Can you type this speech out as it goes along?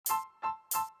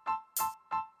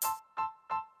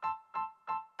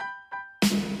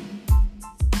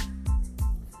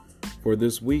For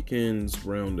this weekend's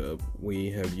roundup,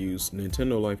 we have used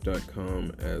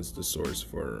NintendoLife.com as the source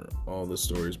for all the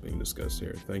stories being discussed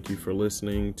here. Thank you for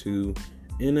listening to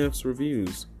NF's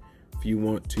Reviews. If you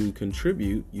want to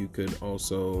contribute, you could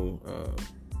also,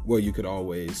 you could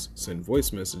always send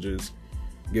voice messages.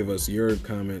 Give us your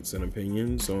comments and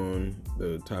opinions on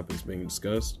the topics being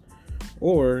discussed.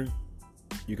 Or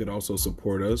you could also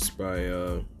support us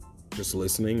by just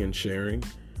listening and sharing.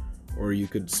 Or you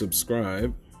could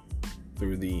subscribe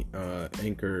through the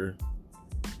Anchor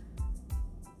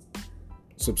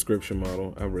subscription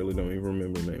model. I really don't even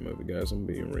remember the name of it, guys. I'm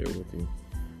being real with you.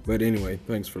 But anyway,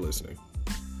 thanks for listening.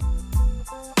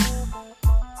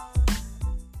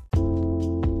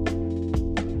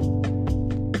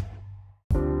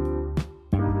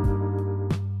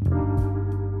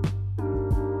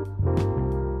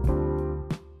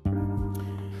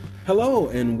 Hello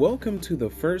and welcome to the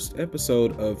first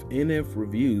episode of NF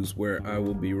Reviews, where I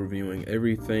will be reviewing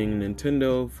everything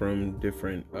Nintendo, from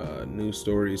different news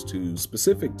stories to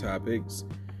specific topics,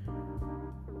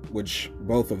 which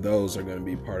both of those are going to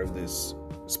be part of this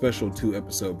special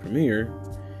 2-episode premiere,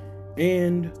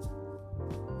 and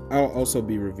I'll also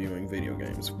be reviewing video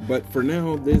games. But for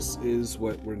now, this is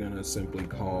what we're going to simply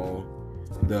call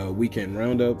the weekend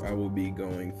roundup. I will be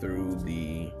going through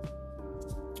the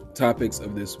topics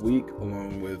of this week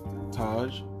along with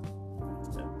Taj,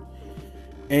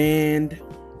 and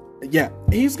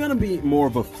he's gonna be more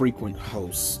of a frequent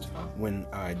host when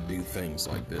I do things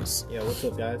like this. What's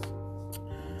up, guys?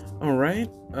 All right,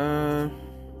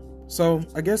 so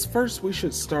I guess first we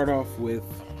should start off with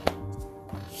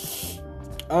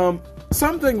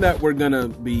something that we're gonna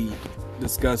be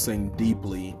discussing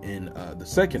deeply in the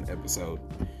second episode,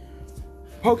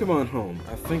 Pokemon Home.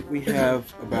 I think we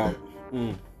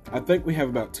have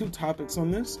about 2 topics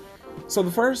on this. So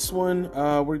the first one,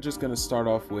 we're just going to start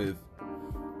off with,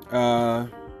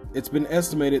 it's been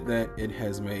estimated that it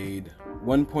has made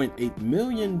 $1.8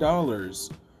 million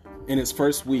in its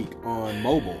first week on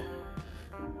mobile.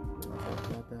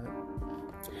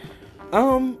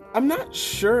 I'm not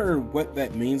sure what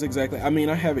that means exactly. I mean,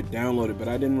 I have it downloaded, but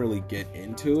I didn't really get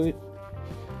into it.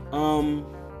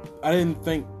 I didn't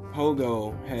think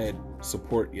Pogo had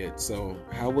support yet, so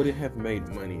how would it have made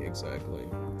money exactly?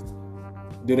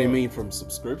 Do they mean from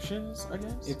subscriptions, I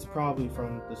guess? It's probably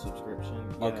from the subscription.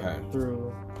 Okay.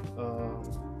 Through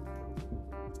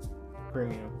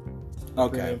premium.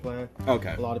 Okay. Premium plan.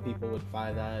 Okay. A lot of people would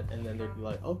buy that, and then they'd be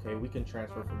like, okay, we can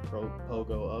transfer from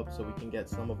Pogo up so we can get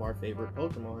some of our favorite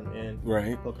Pokemon in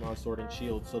Pokemon Sword and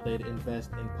Shield. So they'd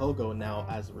invest in Pogo now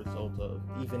as a result of,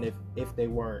 even if they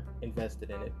weren't invested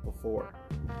in it before.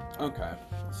 Okay.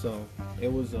 So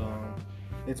it was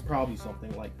it's probably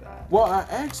something like that. Well, I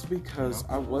asked because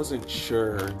I wasn't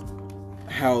sure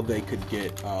how they could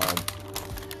get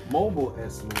mobile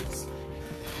estimates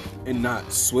and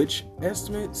not Switch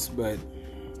estimates, but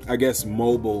I guess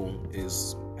mobile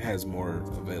has more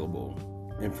available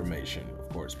information, of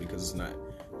course, because it's not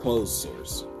closed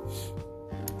source.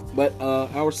 But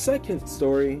our second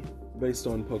story, based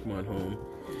on Pokemon Home,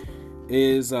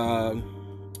 is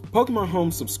Pokemon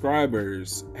Home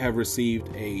subscribers have received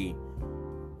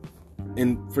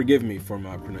and forgive me for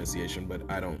my pronunciation, but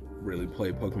I don't really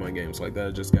play Pokemon games like that.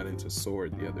 I just got into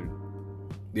Sword the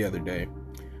other day.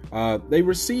 They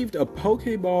received a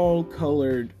Pokeball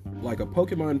colored, like a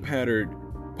Pokeball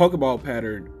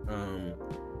patterned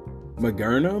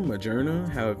Magearna,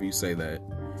 however you say that.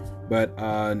 But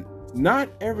not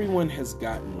everyone has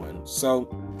gotten one. So,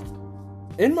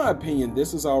 in my opinion,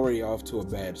 this is already off to a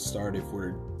bad start if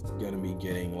we're gonna be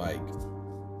getting like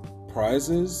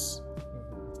prizes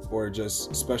or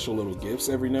just special little gifts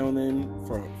every now and then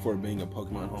for being a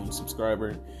Pokemon Home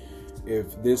subscriber.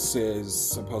 If this is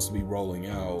supposed to be rolling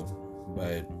out,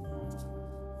 but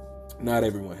not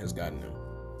everyone has gotten them.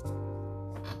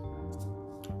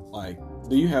 Like,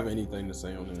 do you have anything to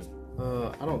say on that?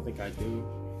 I don't think I do.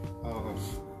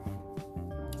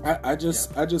 I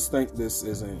just think this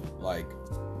isn't like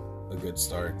a good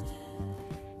start.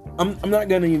 I'm not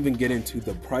gonna even get into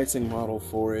the pricing model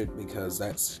for it because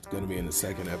that's gonna be in the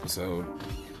second episode.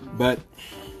 But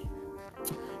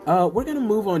we're gonna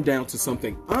move on down to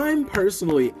something I'm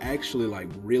personally actually like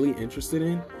really interested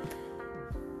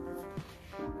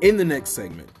in the next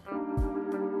segment.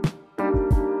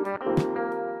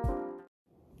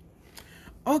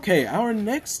 Okay, our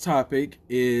next topic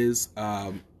is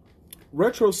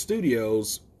Retro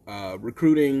Studios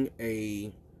recruiting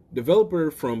a developer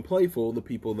from Playful, the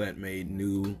people that made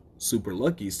new Super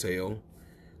Lucky's Tale.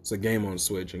 It's a game on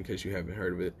Switch, in case you haven't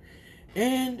heard of it.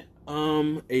 And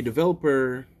a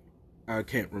developer, I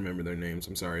can't remember their names,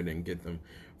 I'm sorry I didn't get them,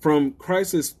 from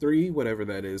Crysis 3, whatever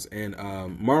that is, and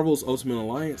Marvel's Ultimate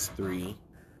Alliance 3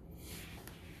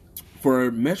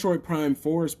 for Metroid Prime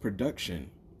 4's production.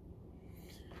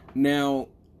 Now,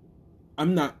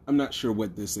 I'm not sure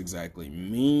what this exactly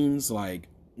means. Like,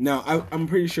 now I'm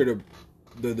pretty sure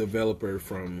the developer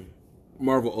from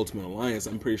Marvel Ultimate Alliance,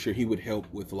 I'm pretty sure he would help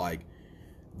with like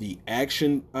the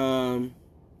action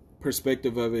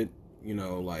perspective of it. You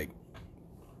know, like,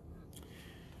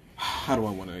 how do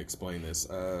I want to explain this?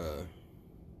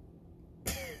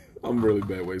 I'm really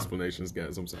bad with explanations,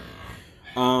 guys. I'm sorry.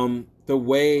 The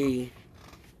way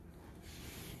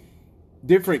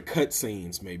different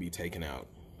cutscenes may be taken out.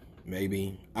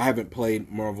 Maybe. I haven't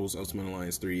played Marvel's Ultimate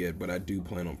Alliance 3 yet, but I do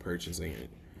plan on purchasing it.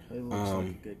 It looks like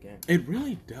a good game. It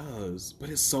really does, but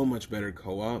it's so much better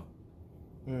co-op.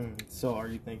 So are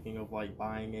you thinking of like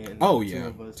buying it? And oh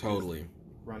yeah, totally.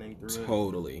 Running through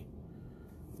totally.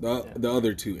 The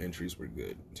other two entries were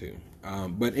good too.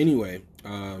 But anyway,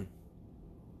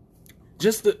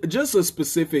 just a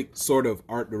specific sort of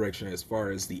art direction as far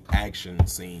as the action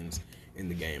scenes in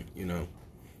the game, you know.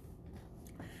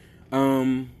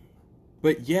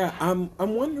 But yeah, I'm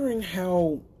wondering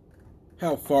how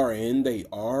far in they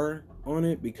are on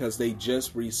it, because they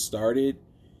just restarted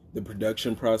the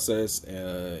production process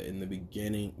in the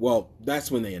beginning. Well,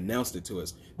 that's when they announced it to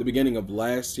us. The beginning of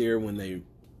last year, when they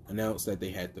announced that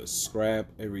they had to scrap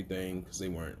everything because they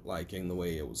weren't liking the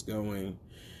way it was going.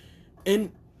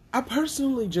 And I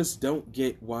personally just don't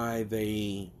get why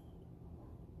they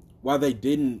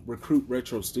didn't recruit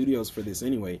Retro Studios for this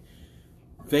anyway.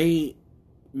 They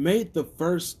made the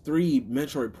first 3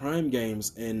 Metroid Prime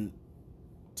games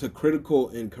to critical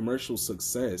and commercial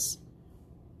success.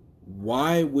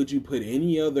 Why would you put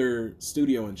any other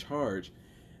studio in charge?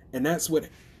 And that's what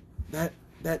that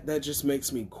just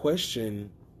makes me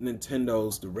question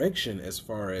Nintendo's direction as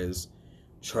far as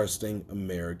trusting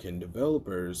American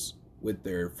developers with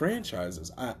their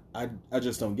franchises. I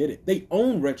just don't get it. They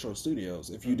own Retro Studios,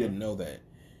 if you didn't know that.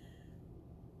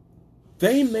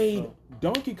 They made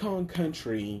Donkey Kong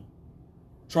Country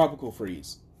Tropical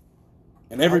Freeze.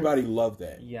 And everybody loved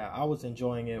that. Yeah, I was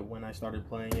enjoying it when I started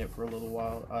playing it for a little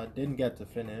while. I didn't get to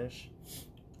finish,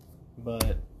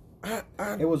 but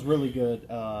it was really good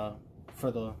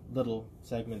for the little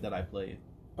segment that I played.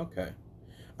 Okay.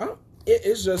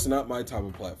 It's just not my type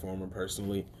of platformer,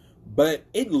 personally. But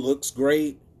it looks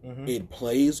great. It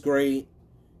plays great.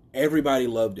 Everybody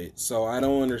loved it. So I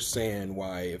don't understand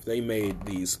why, if they made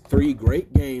these 3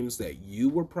 great games that you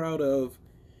were proud of,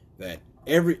 that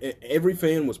every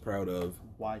fan was proud of,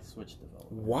 why switch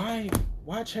development?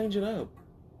 Why change it up?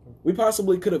 We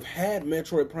possibly could have had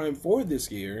Metroid Prime 4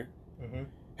 this year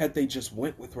had they just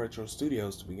went with Retro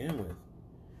Studios to begin with.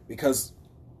 Because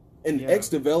an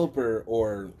ex-developer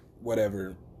or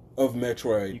whatever of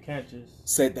Metroid you can't just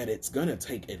said that it's gonna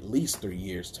take at least 3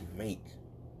 years to make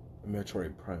a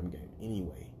Metroid Prime game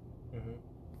anyway. You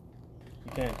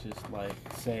can't just like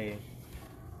say,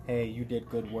 hey, you did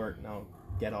good work, now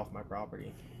get off my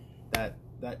property. That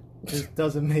just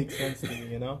doesn't make sense to me,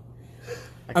 you know?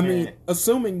 I mean,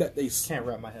 assuming that they can't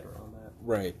wrap my head around that.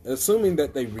 Right. Assuming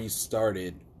that they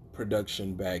restarted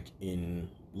production back in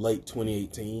late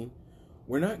 2018,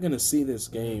 we're not going to see this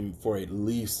game for at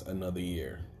least another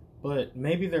year. But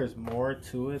maybe there's more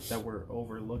to it that we're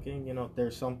overlooking. You know,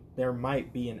 there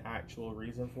might be an actual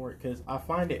reason for it, because I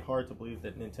find it hard to believe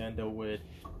that Nintendo would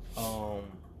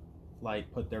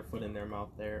like put their foot in their mouth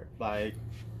there by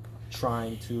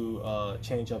trying to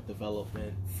change up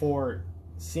development for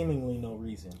seemingly no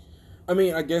reason. I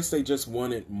mean, I guess they just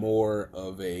wanted more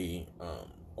of a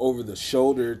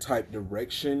over-the-shoulder type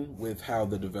direction with how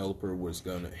the developer was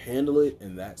going to handle it,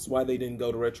 and that's why they didn't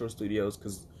go to Retro Studios,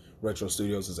 because Retro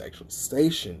Studios is actually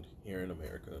stationed here in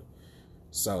America.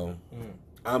 So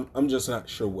I'm just not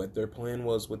sure what their plan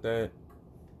was with that.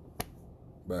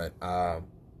 But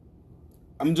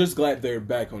I'm just glad they're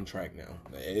back on track now.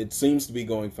 It seems to be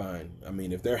going fine. I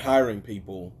mean, if they're hiring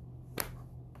people,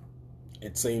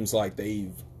 it seems like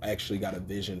they've actually got a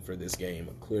vision for this game,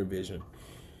 a clear vision.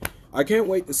 I can't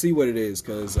wait to see what it is,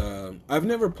 because I've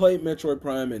never played Metroid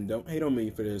Prime, and don't hate on me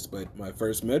for this, but my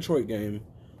first Metroid game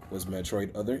was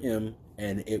Metroid Other M,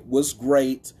 and it was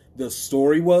great. The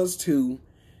story was too.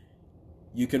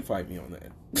 You can fight me on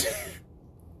that.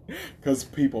 Because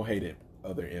people hated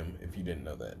Other M, if you didn't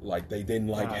know that. Like, they didn't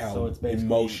like how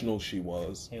emotional she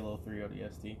was. Halo 3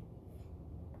 ODST.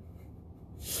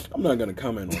 I'm not going to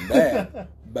comment on that,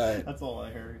 but... That's all I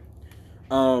heard.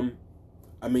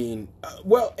 I mean,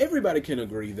 well, everybody can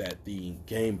agree that the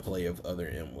gameplay of Other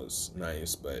M was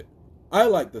nice, but I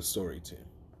like the story too.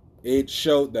 It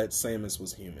showed that Samus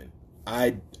was human.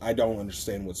 I don't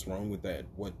understand what's wrong with that.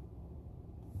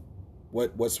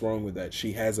 What's wrong with that?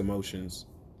 She has emotions.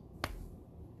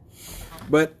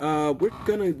 But we're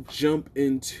gonna jump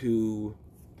into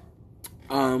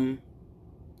a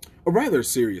rather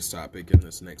serious topic in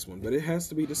this next one, but it has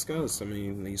to be discussed. I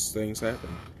mean, these things happen.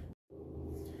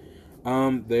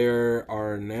 There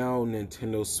are now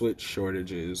Nintendo Switch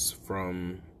shortages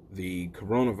from the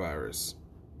coronavirus.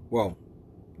 Well,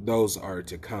 those are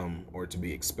to come or to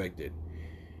be expected.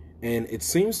 And it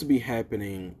seems to be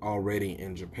happening already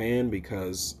in Japan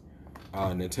because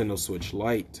Nintendo Switch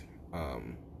Lite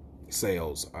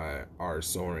sales are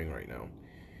soaring right now.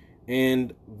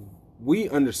 And we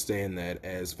understand that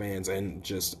as fans and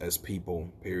just as people,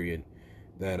 period,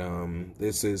 that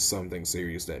this is something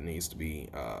serious that needs to be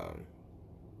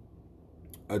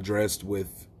addressed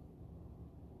with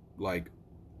like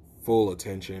full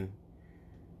attention.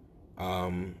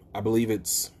 I believe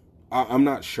it's I'm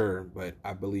not sure, but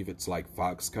I believe it's like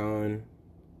Foxconn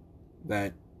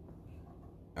that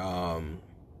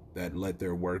that let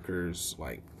their workers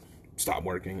like stop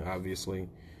working, obviously,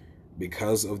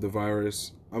 because of the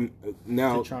virus.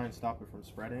 Now to try and stop it from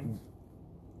spreading.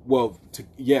 Well, to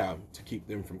keep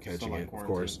them from catching it, of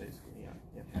course. Basically,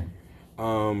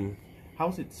 yeah.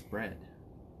 How's it spread?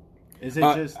 Is it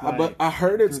just like but I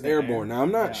heard it's airborne. Air? Now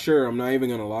I'm not sure. I'm not even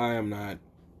gonna lie. I'm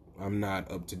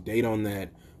not up to date on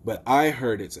that. But I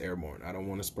heard it's airborne. I don't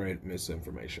want to spread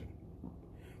misinformation.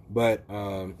 But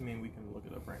I mean, we can look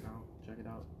it up right now. Check it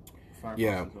out. Firefox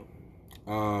yeah. is open.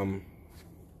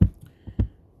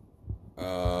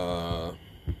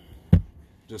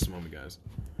 Just a moment, guys.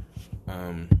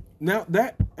 Now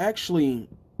that actually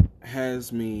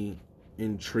has me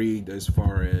intrigued as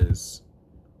far as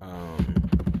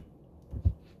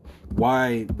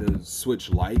why the Switch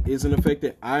Lite isn't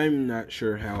affected. I'm not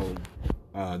sure how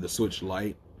the Switch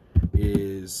Lite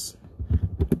is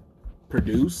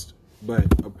produced, but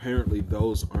apparently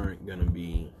those aren't gonna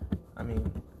be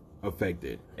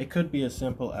affected. It could be as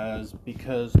simple as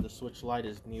because the Switch Lite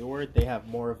is newer, they have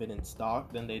more of it in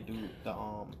stock than they do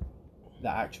the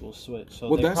actual Switch. So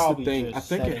well, that's the thing. I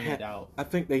think they have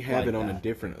like it on that. a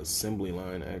different assembly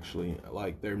line. Actually,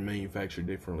 like they're manufactured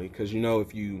differently. Because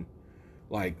if you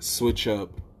like switch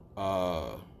up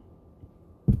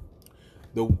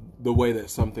the way that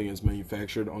something is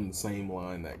manufactured on the same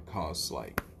line, that costs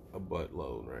like a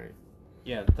buttload, right?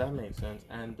 Yeah, that makes sense.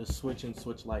 And the Switch and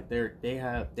Switch Lite,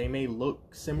 they may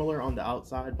look similar on the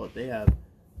outside, but they have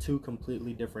two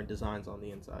completely different designs on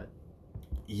the inside.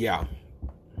 Yeah,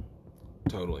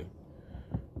 totally.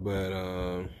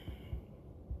 But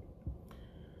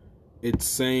it's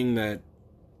saying that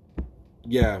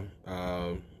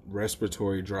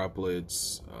respiratory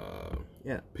droplets,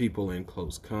 people in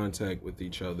close contact with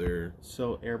each other.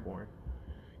 So airborne.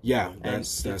 Yeah,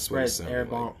 that's what it sounded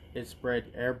like. It spread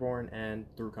airborne and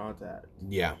through contact.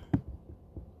 Yeah.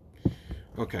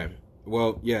 Okay.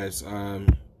 Well, yes.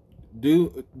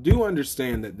 Do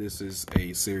understand that this is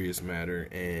a serious matter,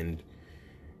 and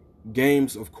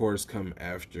games, of course, come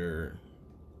after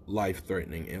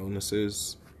life-threatening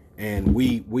illnesses, and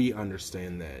we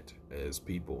understand that as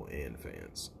people and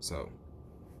fans. So,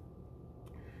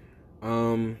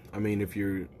 I mean, if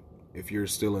you're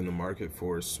still in the market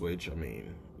for a Switch, I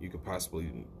mean, you could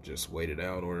possibly just wait it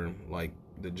out, or like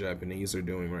the Japanese are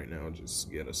doing right now,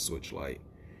 just get a Switch Lite,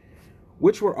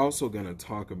 which we're also going to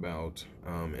talk about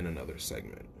in another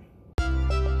segment.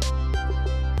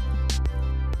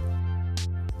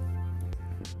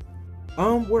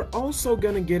 We're also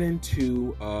going to get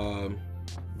into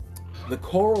the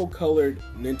coral-colored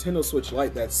Nintendo Switch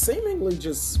Lite that seemingly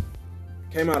just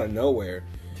came out of nowhere.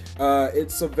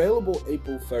 It's available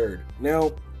April 3rd.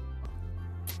 Now,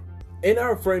 in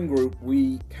our friend group,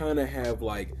 we kind of have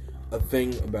like a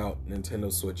thing about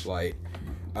Nintendo Switch Lite.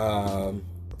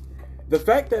 The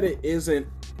fact that it isn't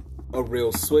a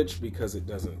real Switch because it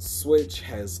doesn't switch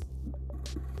has,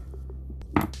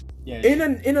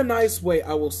 in a nice way,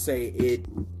 I will say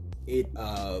it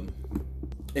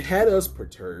had us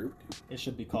perturbed. It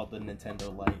should be called the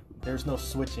Nintendo Lite. There's no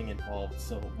switching involved,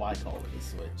 so why call it a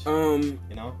Switch?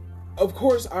 Of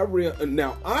course, I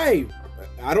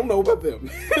don't know about them,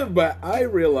 but I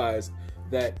realized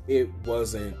that it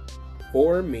wasn't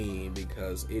for me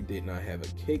because it did not have a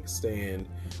kickstand.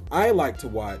 I like to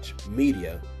watch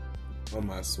media on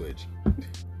my Switch.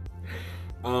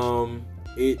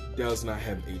 It does not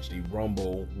have HD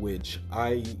Rumble, which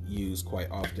I use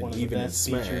quite often, even in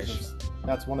Smash.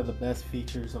 That's one of the best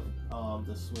features of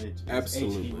the Switch.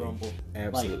 Absolutely. HD Rumble.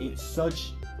 Absolutely. Like, it's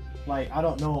such... Like, I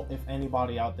don't know if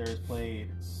anybody out there has played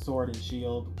Sword and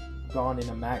Shield, gone in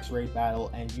a max rate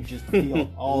battle, and you just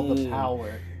feel all the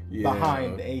power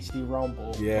behind the HD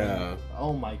Rumble. Yeah.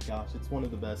 Oh my gosh, it's one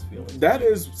of the best feelings. That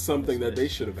is something that they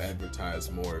should have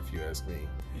advertised more, if you ask me.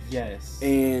 Yes.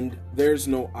 And there's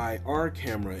no IR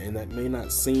camera, and that may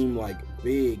not seem like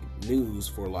big news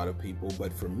for a lot of people,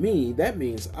 but for me, that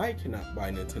means I cannot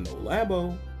buy Nintendo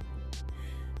Labo.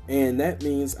 And that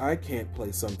means I can't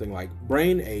play something like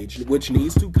Brain Age, which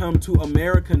needs to come to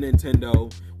America,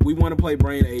 Nintendo. We want to play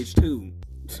Brain Age 2.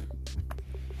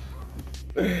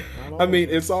 I mean,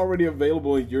 it's already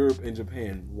available in Europe and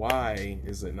Japan. Why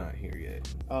is it not here yet?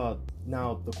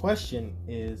 Now, the question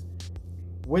is,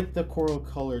 with the coral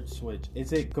colored Switch,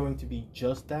 is it going to be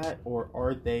just that, or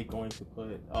are they going to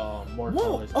put more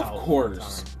colors out?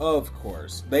 Of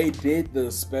course. They did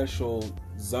the special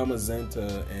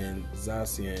Zamazenta and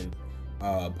Zacian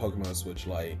Pokemon Switch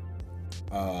Lite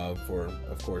for,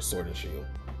 of course, Sword and Shield.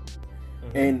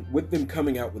 Mm-hmm. And with them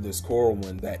coming out with this coral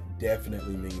one, that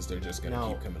definitely means they're just going to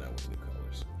keep coming out with new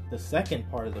colors. The second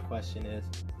part of the question is,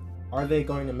 are they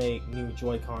going to make new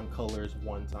Joy-Con colors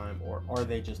one time, or are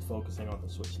they just focusing on the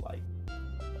Switch Lite?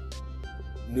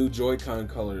 New Joy-Con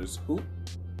colors, who?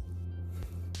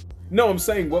 No, I'm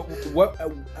saying, what?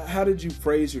 How did you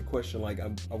phrase your question? Like,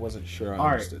 I wasn't sure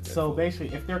I understood that. So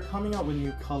basically, if they're coming out with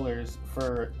new colors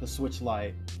for the Switch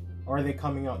Lite, are they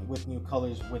coming out with new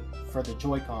colors for the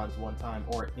Joy-Cons one time,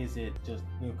 or is it just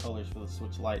new colors for the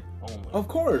Switch Lite only? Of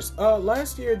course.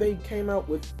 Last year they came out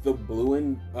with the blue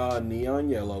and neon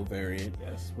yellow variant,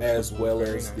 yes, as well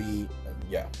as nice.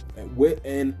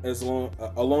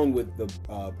 Along with the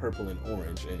purple and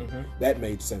orange, and that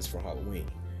made sense for Halloween.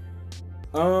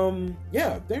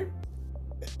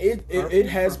 It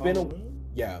has been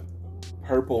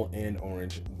purple and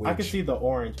orange. I can see the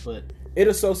orange, but it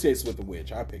associates with the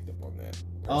witch. I picked up on that.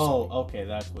 Personally. Oh, okay,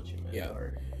 that's what you meant. Yeah.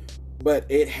 But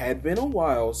it had been a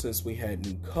while since we had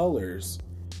new colors,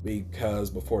 because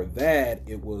before that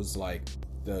it was like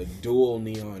the dual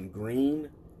neon green,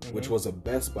 which was a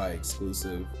Best Buy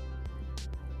exclusive.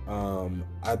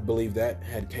 I believe that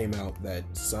had came out that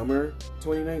summer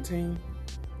 2019,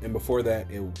 and before that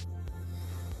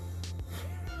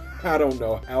I don't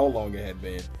know how long it had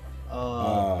been.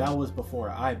 That was before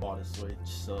I bought a Switch,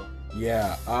 so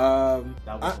yeah.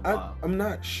 That was a while. I'm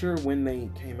not sure when they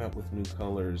came out with new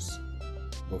colors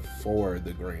before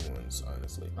the green ones,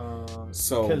 honestly.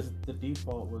 So because the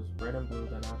default was red and blue,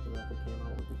 then after that they came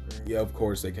out with the gray. Yeah, of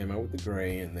course they came out with the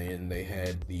gray, and then they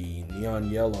had the neon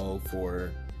yellow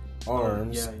for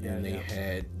ARMS, and they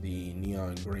had the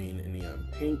neon green and neon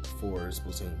pink for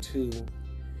Splatoon 2.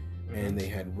 And they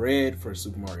had red for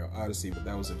Super Mario Odyssey, but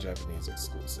that was a Japanese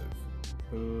exclusive.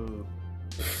 Ooh.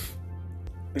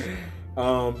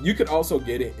 You could also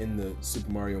get it in the Super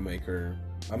Mario Maker,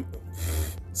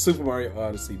 Super Mario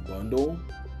Odyssey bundle,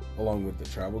 along with the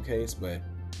travel case, but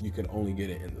you could only get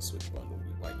it in the Switch bundle.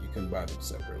 Like, you couldn't buy them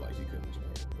separate like you could in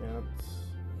Japan. Yeah.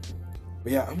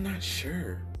 But yeah, I'm not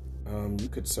sure. You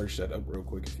could search that up real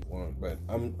quick if you want, but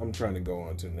I'm trying to go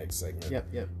on to the next segment.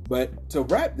 Yep. But to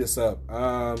wrap this up,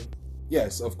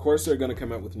 yes, of course they're going to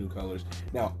come out with new colors.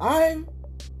 Now, I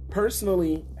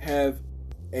personally have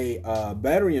a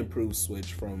battery-improved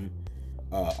Switch from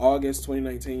August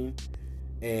 2019,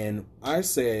 and I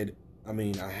said, I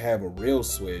have a real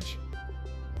Switch.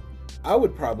 I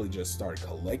would probably just start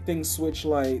collecting Switch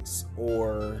lights,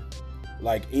 or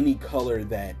like any color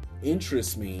that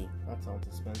interests me. That sounds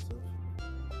expensive.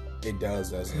 It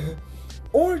does, doesn't it?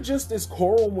 Or just this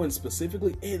coral one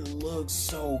specifically. It looks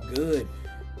so good.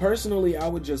 Personally, I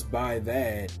would just buy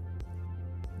that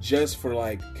just for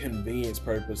like convenience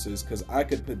purposes, because I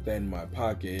could put that in my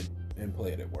pocket and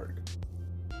play it at work.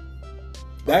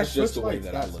 That's just the way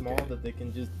that I look small at it. That they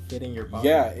can just fit in your pocket.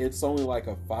 Yeah, it's only like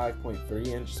a 5.3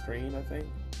 inch screen, I think.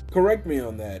 Correct me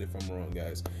on that if I'm wrong,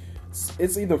 guys.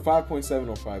 It's either 5.7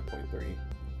 or 5.3.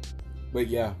 But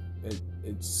yeah,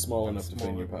 it's small enough to fit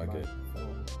in your pocket.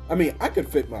 I could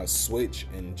fit my Switch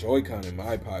and Joy-Con in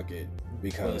my pocket,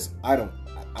 because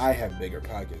I have bigger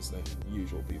pockets than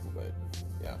usual people, but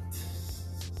yeah.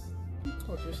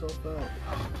 Talk yourself out.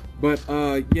 But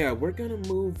yeah, we're gonna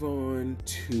move on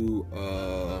to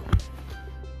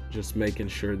just making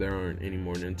sure there aren't any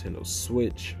more Nintendo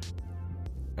Switch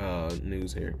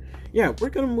news here. Yeah, we're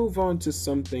gonna move on to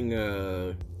something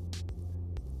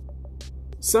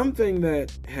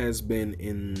that has been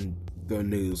in the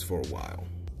news for a while.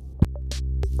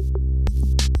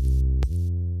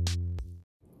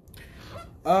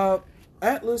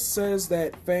 Atlas says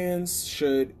that fans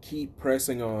should keep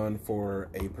pressing on for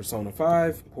a Persona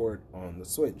 5 port on the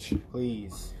Switch.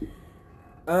 Please.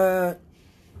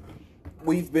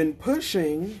 We've been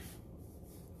pushing,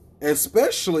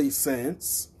 especially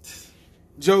since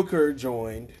Joker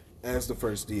joined as the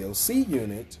first DLC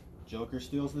unit. Joker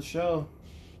steals the show.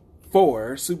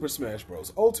 For Super Smash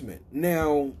Bros. Ultimate.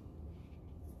 Now,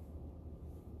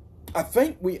 I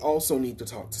think we also need to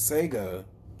talk to Sega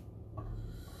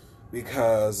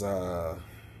because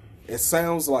it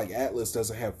sounds like Atlus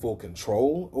doesn't have full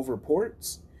control over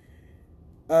ports.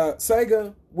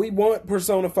 Sega, we want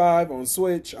Persona 5 on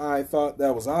Switch. I thought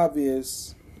that was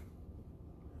obvious.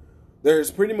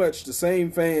 There's pretty much the same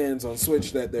fans on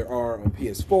Switch that there are on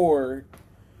PS4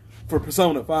 for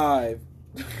Persona 5.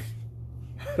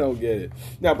 I don't get it.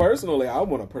 Now, personally, I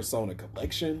want a Persona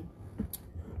collection.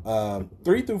 3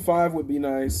 through 5 would be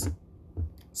nice.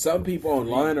 Some people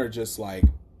online are just like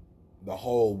the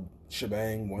whole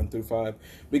shebang, 1 through 5.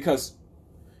 Because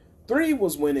 3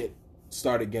 was when it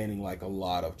started gaining like a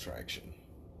lot of traction.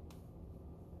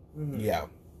 Mm-hmm. Yeah.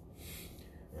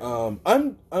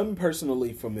 I'm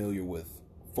personally familiar with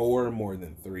 4 more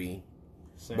than 3.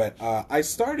 Same. But I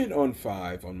started on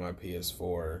 5 on my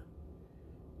PS4.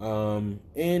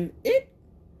 And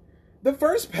the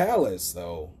first palace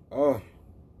though,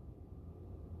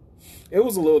 it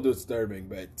was a little disturbing,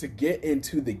 but to get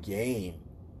into the game,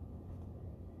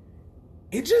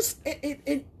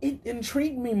 it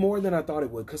intrigued me more than I thought it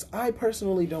would, because I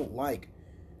personally don't like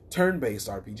turn-based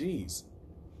RPGs.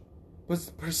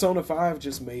 But Persona 5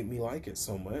 just made me like it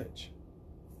so much.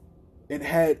 It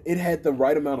had the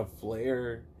right amount of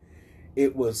flair.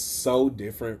 It was so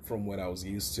different from what I was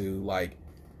used to. Like,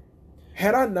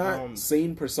 had I not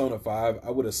seen Persona 5, I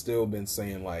would have still been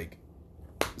saying, like,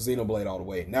 Xenoblade all the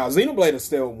way. Now, Xenoblade is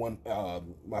still one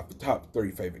my top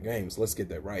 3 favorite games. Let's get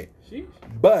that right. Sheesh.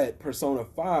 But Persona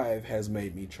 5 has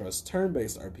made me trust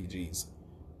turn-based RPGs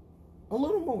a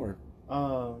little more.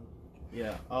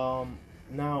 Yeah.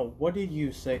 Now, what did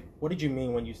you say? What did you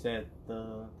mean when you said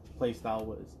the playstyle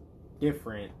was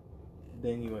different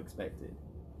than you expected?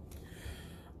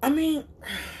 I mean,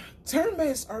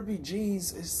 turn-based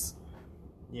RPGs is...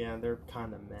 Yeah, they're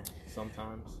kind of meh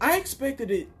sometimes. I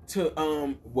expected it to,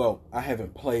 well, I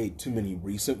haven't played too many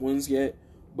recent ones yet,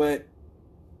 but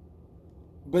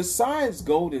besides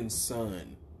Golden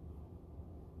Sun,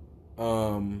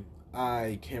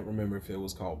 I can't remember if it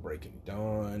was called Breaking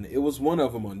Dawn. It was one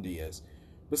of them on DS.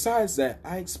 Besides that,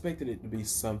 I expected it to be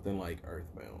something like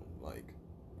Earthbound. Like,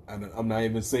 I'm not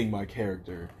even seeing my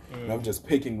character. And I'm just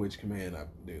picking which command I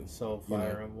do. So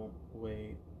Fire Emblem,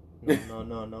 wait.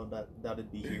 No,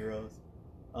 that'd be Heroes.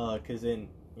 Cause in,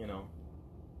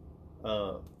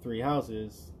 Three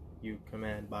Houses, you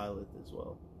command Byleth as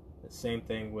well. The same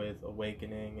thing with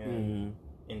Awakening and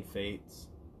in Fates.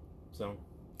 So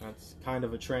that's kind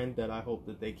of a trend that I hope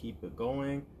that they keep it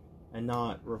going and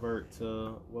not revert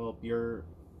to, well, you're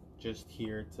just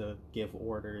here to give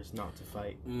orders, not to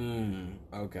fight.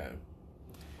 Okay.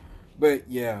 But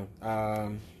yeah,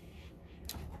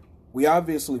 we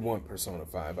obviously want Persona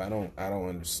 5. I don't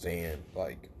understand,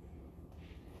 like,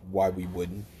 why we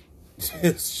wouldn't.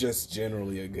 It's just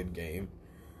generally a good game.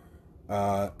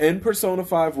 And Persona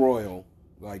 5 Royal.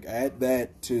 Like, add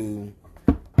that to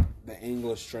the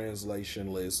English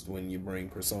translation list when you bring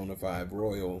Persona 5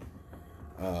 Royal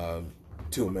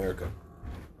to America.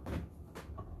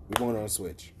 We're going on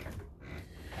Switch.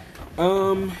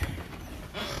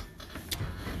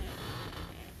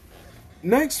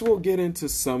 Next, we'll get into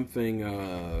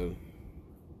something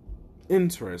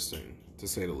interesting, to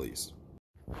say the least.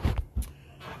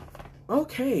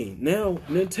 Okay, now,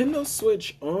 Nintendo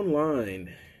Switch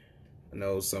Online. I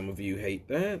know some of you hate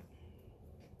that.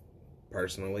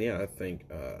 Personally, I think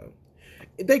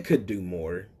they could do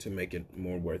more to make it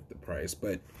more worth the price,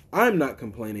 but I'm not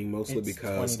complaining, mostly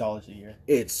because $20 a year.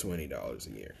 It's $20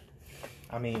 a year.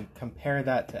 I mean, compare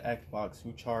that to Xbox,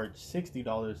 who charge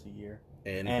 $60 a year.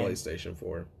 And PlayStation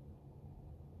 4.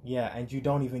 Yeah, and you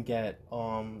don't even get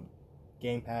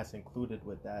Game Pass included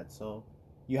with that. So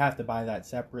you have to buy that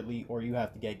separately, or you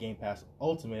have to get Game Pass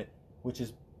Ultimate, which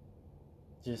is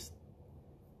just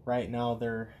right now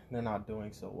they're not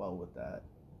doing so well with that.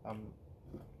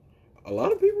 A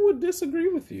lot of people would disagree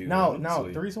with you. No,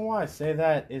 the reason why I say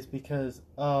that is because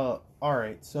all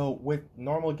right, so with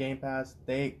normal Game Pass,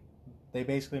 they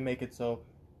basically make it so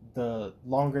the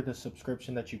longer the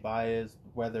subscription that you buy is,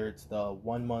 whether it's the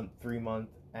 1 month, 3 month,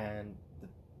 and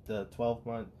the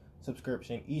 12-month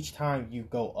subscription, each time you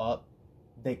go up,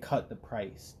 they cut the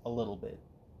price a little bit.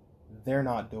 They're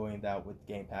not doing that with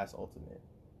Game Pass Ultimate,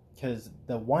 because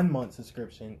the 1 month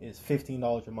subscription is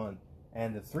 $15 a month,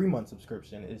 and the 3 month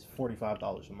subscription is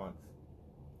 $45 a month.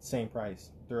 Same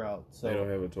price throughout. So they don't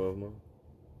have a 12-month?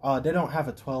 They don't have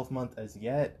a 12-month as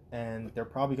yet, and they're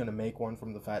probably going to make one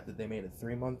from the fact that they made a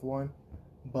 3-month one.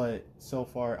 But so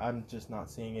far, I'm just not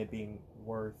seeing it being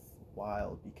worth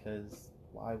wild because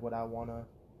why would I want to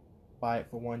buy it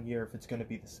for 1 year if it's going to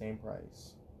be the same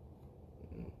price?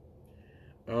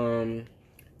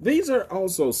 These are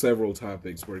also several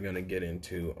topics we're going to get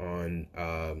into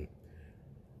on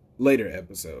later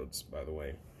episodes, by the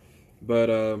way. But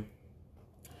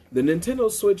the Nintendo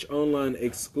Switch Online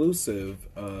exclusive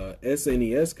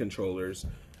SNES controllers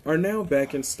are now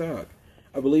back in stock.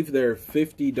 I believe they're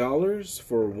 $50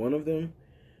 for one of them.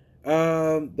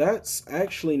 That's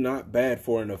actually not bad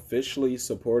for an officially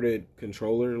supported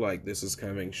controller. Like, this is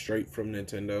coming straight from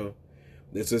Nintendo.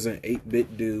 This isn't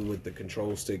 8-bit do with the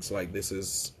control sticks. Like, this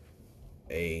is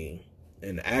an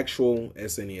actual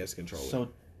SNES controller. So,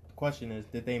 the question is,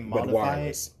 did they modify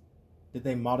it? Did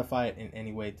they modify it in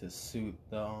any way to suit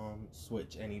the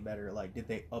Switch any better? Like, did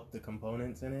they up the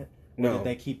components in it? Or No. did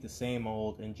they keep the same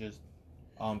old and just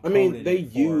I mean, they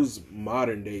use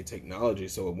modern day technology,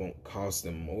 so it won't cost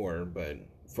them more, but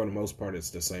for the most part,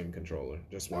 it's the same controller,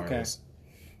 just wireless. Okay.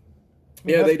 I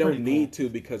mean, yeah, they don't need to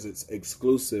because it's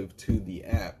exclusive to the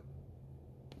app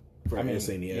for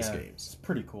SNES games. It's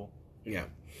pretty cool. Yeah.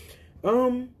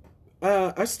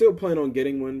 I still plan on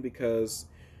getting one because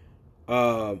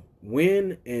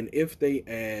when and if they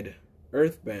add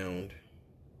Earthbound,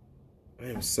 I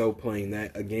am so playing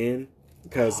that again.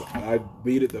 Because I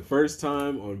beat it the first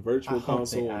time on Virtual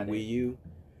Console on Wii U.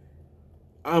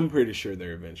 I'm pretty sure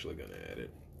they're eventually going to add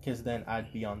it. Because then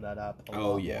I'd be on that app a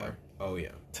lot more. Oh,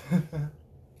 yeah.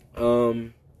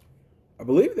 I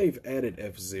believe they've added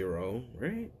F-Zero,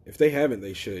 right? If they haven't,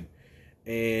 they should.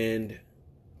 And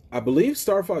I believe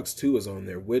Star Fox 2 is on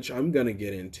there, which I'm going to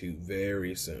get into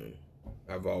very soon.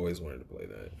 I've always wanted to play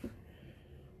that.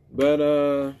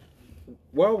 But,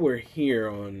 while we're here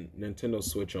on Nintendo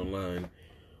Switch Online,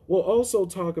 we'll also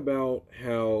talk about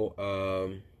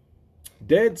how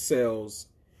Dead Cells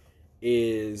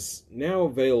is now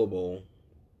available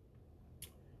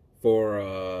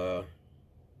for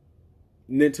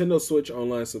Nintendo Switch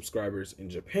Online subscribers in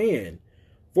Japan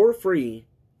for free.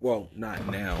 Well, not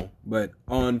now, but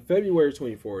on February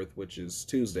 24th, which is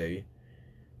Tuesday,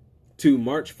 to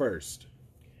March 1st.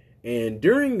 And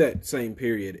during that same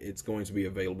period, it's going to be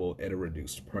available at a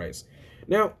reduced price.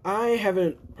 Now, I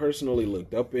haven't personally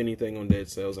looked up anything on Dead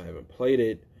Cells. I haven't played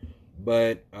it.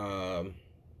 But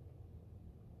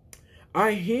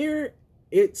I hear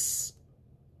it's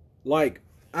like...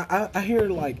 I hear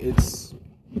like it's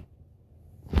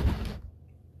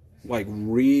like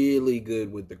really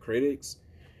good with the critics.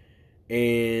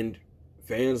 And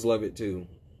fans love it too.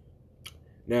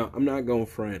 Now, I'm not going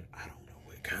to front... I don't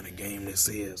kind of game this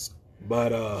is,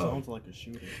 but sounds like a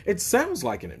shooter. It sounds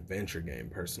like an adventure game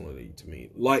personally to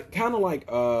me, like kind of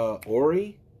like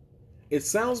Ori. It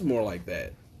sounds more like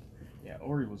that. Yeah,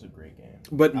 Ori was a great game,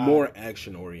 but more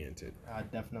action oriented. I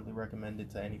definitely recommend it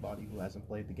to anybody who hasn't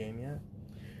played the game yet.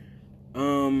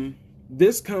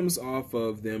 This comes off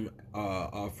of them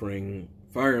offering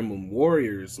Fire Emblem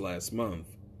Warriors last month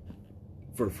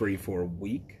for free for a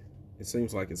week. It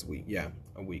seems like it's a week. Yeah,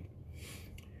 a week.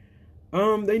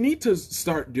 They need to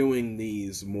start doing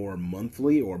these more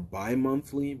monthly or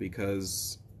bi-monthly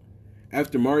because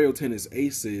after Mario Tennis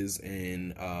Aces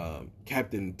and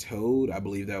Captain Toad, I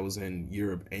believe that was in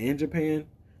Europe and Japan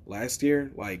last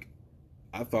year, like,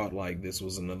 I thought, like, this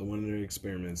was another one of their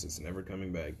experiments. It's never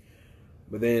coming back.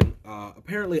 But then,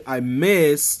 apparently I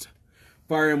missed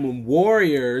Fire Emblem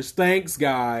Warriors. Thanks,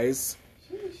 guys.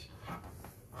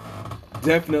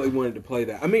 Definitely wanted to play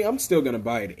that. I mean, I'm still gonna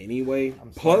buy it anyway.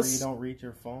 I'm sorry you don't read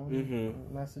your phone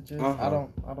messages. I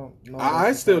don't know.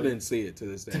 I still didn't see it to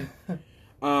this day.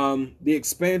 The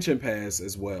expansion pass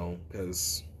as well,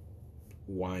 because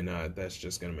why not? That's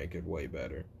just gonna make it way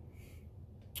better.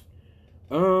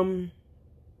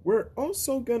 We're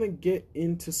also gonna get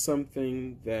into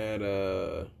something that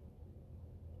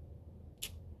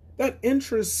that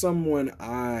interests someone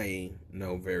I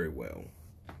know very well.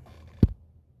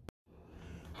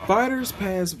 Fighters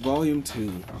Pass Volume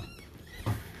 2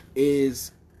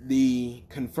 is the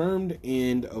confirmed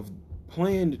end of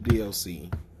planned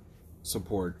DLC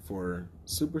support for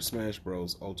Super Smash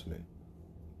Bros. Ultimate.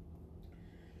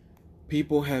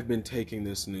 People have been taking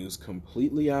this news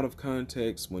completely out of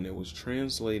context when it was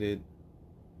translated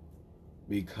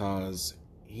because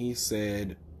he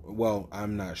said, well,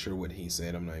 I'm not sure what he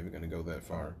said. I'm not even going to go that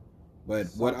far. But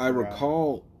what I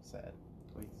recall... Sad.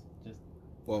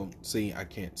 Well, see, I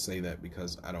can't say that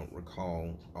because I don't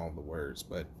recall all the words,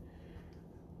 but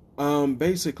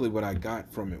basically what I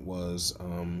got from it was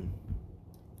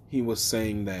he was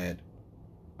saying that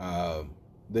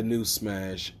the new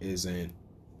Smash isn't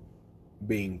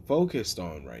being focused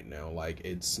on right now. Like,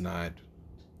 it's not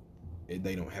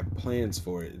they don't have plans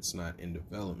for it. It's not in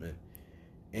development.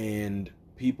 And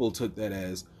people took that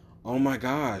as, oh my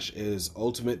gosh, is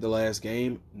Ultimate the last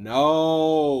game?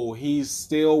 No, he's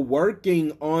still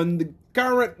working on the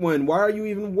current one. Why are you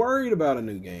even worried about a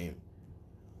new game?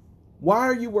 Why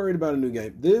are you worried about a new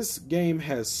game? This game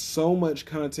has so much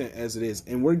content as it is,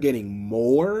 and we're getting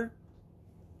more.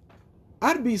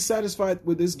 I'd be satisfied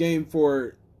with this game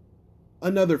for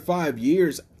another 5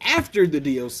 years after the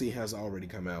DLC has already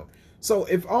come out. So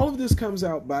if all of this comes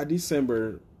out by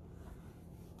December,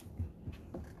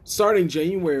 starting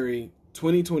January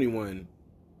 2021,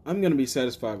 I'm going to be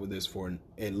satisfied with this for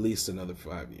at least another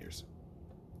 5 years.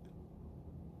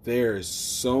 There is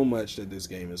so much that this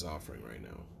game is offering right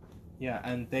now. Yeah,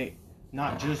 and they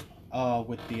not just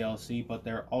with DLC, but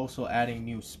they're also adding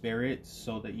new spirits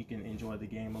so that you can enjoy the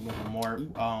game a little more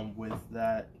with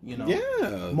that,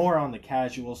 more on the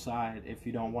casual side if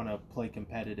you don't want to play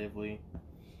competitively.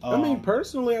 I mean,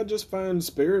 personally, I just find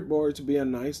Spirit Board to be a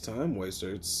nice time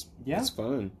waster. It's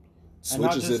fun.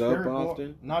 Switches it up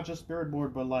often. Not just Spirit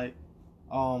Board, but like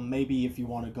maybe if you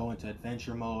want to go into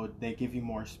adventure mode, they give you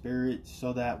more spirits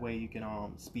so that way you can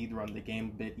speed run the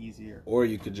game a bit easier. Or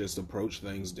you could just approach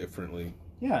things differently.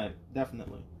 Yeah,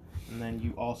 definitely. And then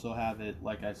you also have it,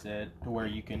 like I said, to where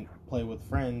you can play with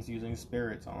friends using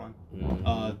spirits on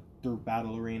through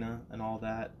Battle Arena and all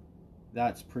that.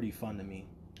 That's pretty fun to me.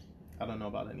 I don't know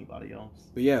about anybody else.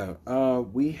 But yeah,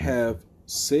 we have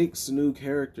 6 new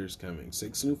characters coming,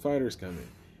 6 new fighters coming.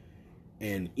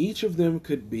 And each of them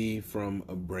could be from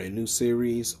a brand new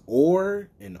series or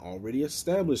an already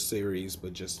established series,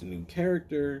 but just a new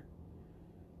character.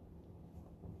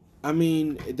 I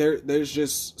mean, there's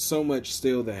just so much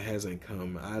still that hasn't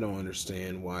come. I don't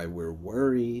understand why we're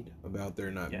worried about there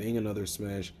not being another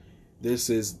Smash. This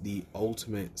is the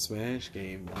ultimate Smash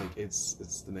game. Like, it's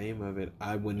the name of it.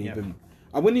 I wouldn't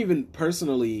even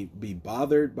personally be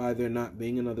bothered by there not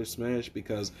being another Smash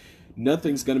because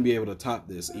nothing's going to be able to top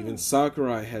this. Even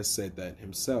Sakurai has said that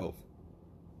himself.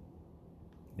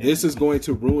 This is going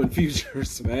to ruin future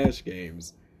Smash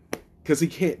games because he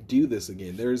can't do this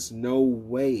again. There's no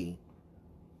way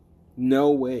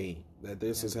that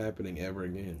this is happening ever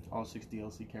again. All 6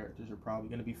 DLC characters are probably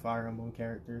going to be Fire Emblem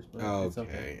characters, but it's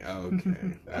okay.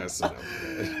 That's enough.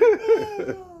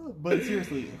 But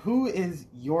seriously, who is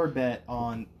your bet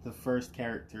on the first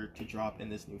character to drop in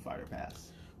this new Fighter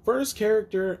Pass? First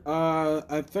character,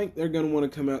 I think they're going to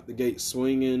want to come out the gate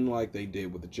swinging like they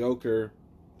did with the Joker.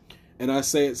 And I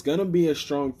say it's going to be a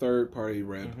strong third-party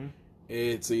rep. Mm-hmm.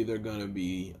 It's either going to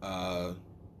be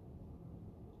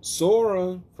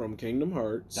Sora from Kingdom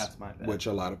Hearts. That's my bet. Which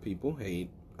a lot of people hate.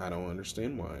 I don't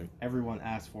understand why. Everyone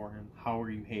asked for him. How are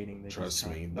you hating this? Trust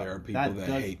me, there are people that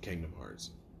hate Kingdom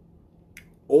Hearts.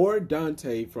 Or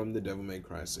Dante from the Devil May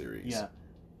Cry series. Yeah.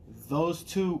 Those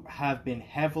two have been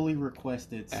heavily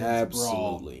requested since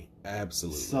Brawl.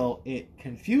 Absolutely. So it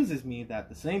confuses me that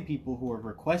the same people who are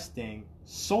requesting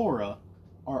Sora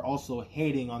are also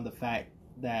hating on the fact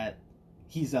that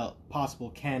he's a possible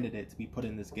candidate to be put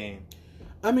in this game.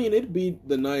 I mean, it'd be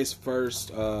the nice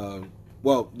first.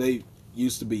 Well, they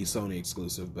used to be Sony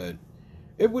exclusive, but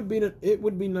it would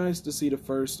be nice to see the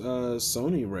first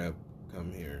Sony rep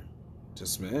come here to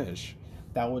Smash.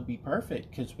 That would be perfect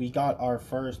because we got our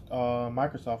first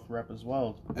Microsoft rep as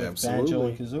well with Absolutely. Banjo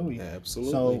and Kazooie.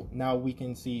 Absolutely. So now we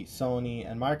can see Sony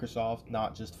and Microsoft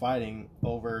not just fighting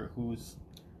over who's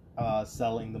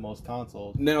selling the most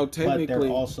consoles. Now, technically, but they're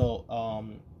also,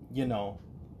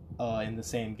 in the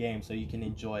same game, so you can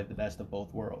enjoy the best of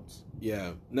both worlds.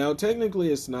 Yeah. Now, technically,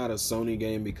 it's not a Sony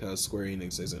game because Square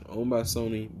Enix isn't owned by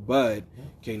Sony, but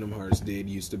Kingdom Hearts did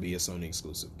used to be a Sony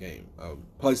exclusive game,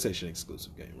 PlayStation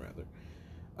exclusive game, rather.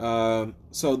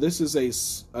 So this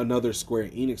is another Square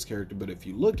Enix character, but if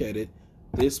you look at it,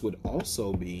 this would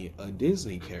also be a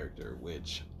Disney character,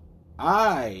 which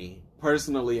I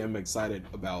personally am excited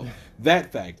about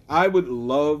that fact. I would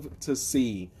love to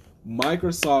see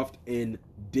Microsoft and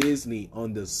Disney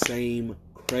on the same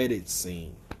credit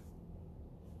scene.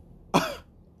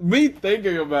 Me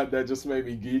thinking about that just made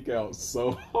me geek out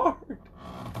so hard.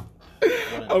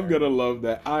 I'm gonna love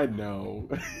that. I know,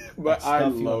 but I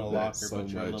love that so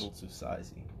much. You're a little too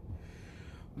sizey.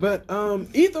 But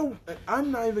either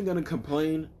I'm not even gonna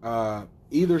complain.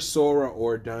 Either Sora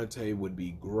or Dante would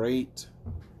be great.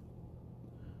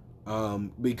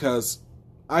 Because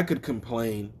I could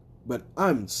complain, but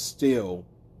I'm still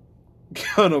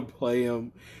gonna play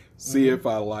him, see if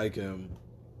I like him,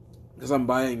 because I'm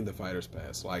buying the Fighters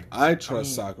Pass. Like, I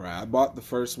trust Sakurai. I bought the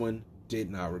first one, did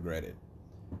not regret it.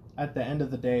 At the end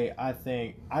of the day, I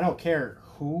don't care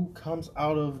who comes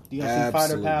out of DLC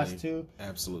Fighter Pass 2.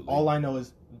 Absolutely. All I know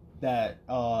is that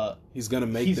he's gonna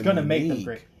make them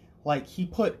great. Like, he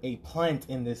put a plant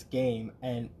in this game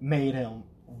and made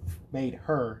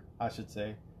her, I should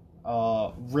say,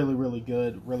 really, really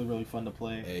good, really, really fun to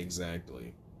play.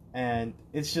 Exactly. And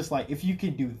it's just like, if you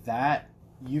can do that,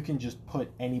 you can just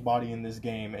put anybody in this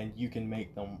game and you can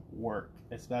make them work.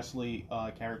 Especially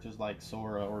characters like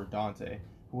Sora or Dante,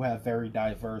 who have very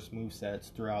diverse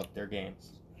movesets throughout their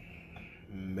games.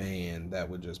 Man, that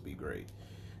would just be great.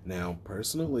 Now,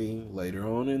 personally, later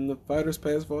on in the Fighters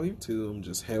Pass Volume 2,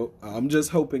 I'm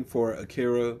just hoping for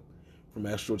Akira from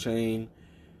Astral Chain.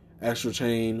 Astral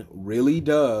Chain really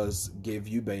does give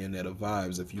you Bayonetta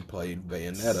vibes if you played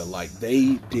Bayonetta. Like,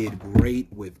 they did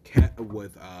great with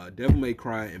Devil May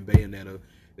Cry and Bayonetta.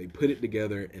 They put it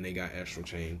together and they got Astral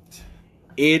Chain.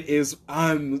 It's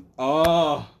one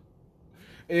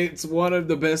of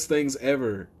the best things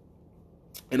ever.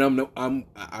 And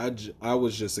I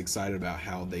was just excited about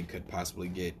how they could possibly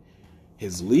get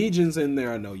his legions in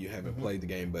there. I know you haven't played the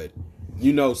game, but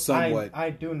you know somewhat. I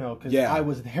do know, because I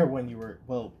was there when you were.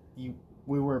 Well, you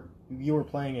were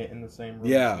playing it in the same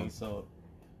room as me, so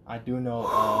I do know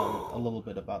a little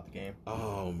bit about the game.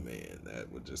 Oh man,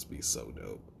 that would just be so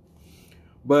dope.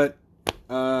 But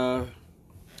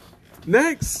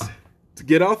next, to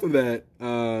get off of that,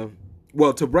 to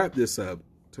wrap this up,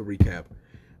 to recap.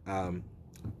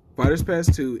 Fighters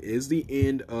Pass 2 is the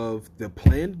end of the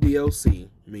planned DLC,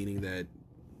 meaning that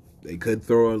they could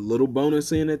throw a little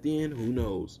bonus in at the end. Who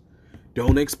knows?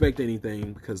 Don't expect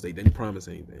anything because they didn't promise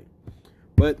anything.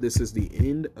 But this is the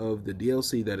end of the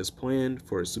DLC that is planned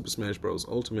for Super Smash Bros.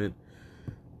 Ultimate.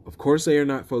 Of course, they are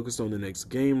not focused on the next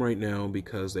game right now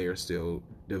because they are still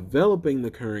developing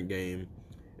the current game.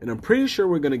 And I'm pretty sure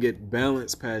we're going to get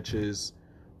balance patches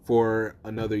for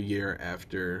another year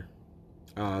after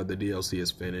the DLC is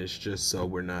finished, just so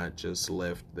we're not just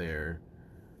left there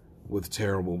with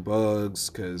terrible bugs,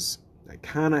 because that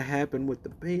kind of happened with the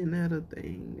Bayonetta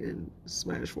thing in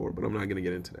Smash 4, but I'm not going to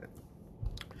get into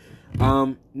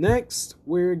that. Next,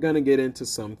 we're going to get into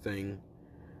something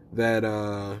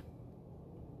that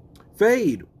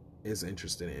Fade is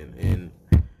interested in, and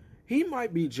he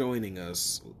might be joining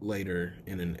us later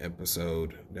in an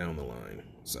episode down the line,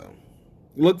 so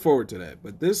look forward to that,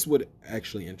 but this would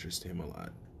actually interest him a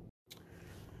lot.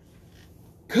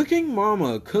 Cooking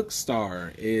Mama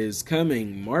Cookstar is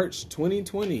coming March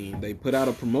 2020. They put out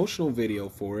a promotional video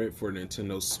for it for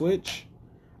Nintendo Switch.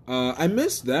 I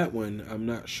missed that one. I'm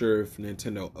not sure if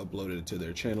Nintendo uploaded it to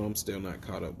their channel. I'm still not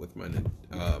caught up with my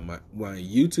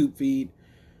YouTube feed.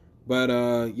 But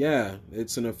yeah,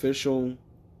 it's an official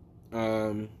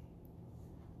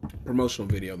promotional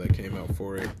video that came out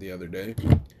for it the other day.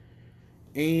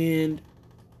 And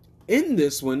in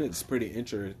this one, it's pretty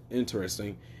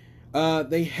interesting.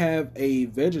 They have a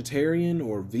vegetarian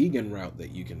or vegan route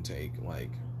that you can take. Like,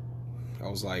 I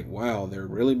was like, wow, they're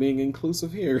really being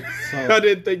inclusive here. So, I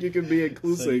didn't think you could be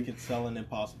inclusive. So you could sell an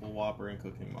Impossible Whopper in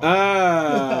Cooking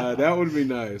Mama. That would be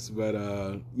nice.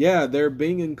 But yeah, they're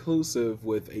being inclusive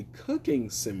with a cooking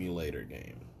simulator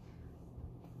game.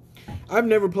 I've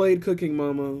never played Cooking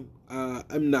Mama.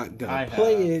 I'm not gonna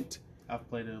play it. I've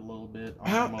played it a little bit.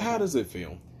 How does it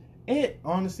feel? It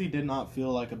honestly did not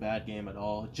feel like a bad game at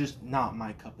all. Just not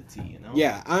my cup of tea, you know?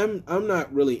 Yeah, I'm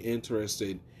not really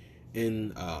interested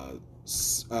in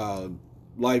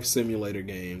life simulator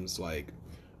games like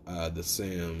The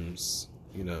Sims.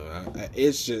 You know,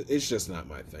 it's just not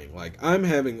my thing. Like, I'm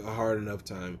having a hard enough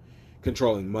time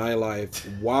controlling my life.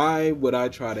 Why would I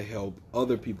try to help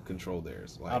other people control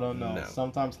theirs? Like, I don't know. No.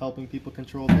 Sometimes helping people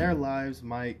control their lives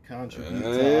might contribute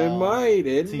to your life,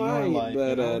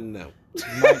 but no.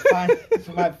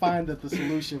 You might find that the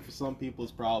solution for some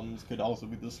people's problems could also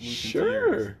be the solution to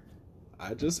yours.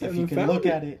 I just if you can look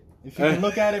at it. If you can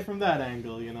look at it from that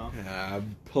angle, you know. I've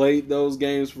played those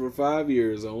games for 5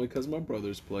 years only because my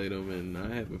brothers played them, and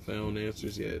I haven't found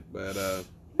answers yet. But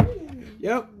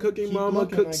yep, Cooking Mama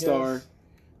Cookstar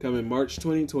coming March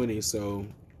 2020. So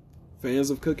fans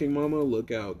of Cooking Mama,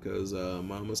 look out, because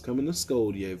Mama's coming to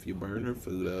scold you if you burn her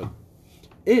food up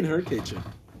in her kitchen.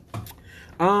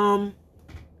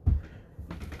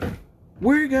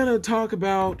 We're gonna talk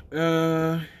about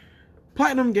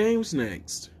Platinum Games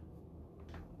next.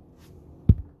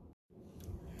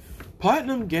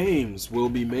 Platinum Games will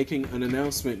be making an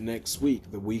announcement next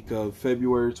week, the week of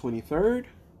February 23rd.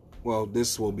 Well,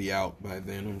 this will be out by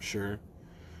then, I'm sure.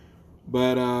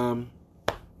 But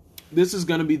this is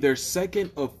going to be their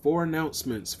second of 4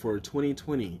 announcements for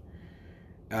 2020.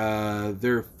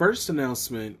 Their first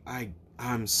announcement,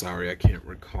 I'm sorry, I can't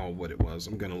recall what it was.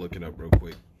 I'm going to look it up real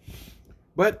quick.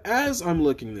 But as I'm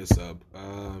looking this up,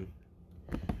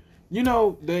 You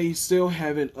know, they still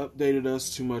haven't updated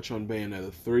us too much on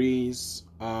Bayonetta 3's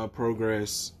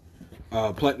progress.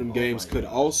 Platinum Games could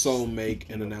also make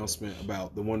an announcement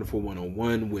about the Wonderful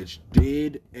 101, which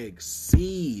did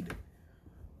exceed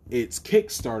its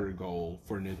Kickstarter goal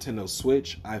for Nintendo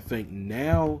Switch. I think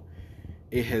now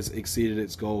it has exceeded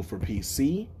its goal for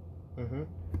PC. Mm-hmm.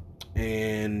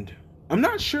 And I'm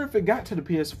not sure if it got to the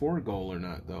PS4 goal or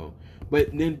not, though.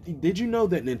 But did you know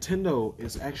that Nintendo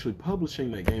is actually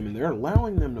publishing that game and they're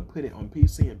allowing them to put it on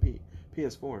PC and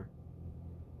PS4?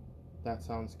 That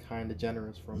sounds kind of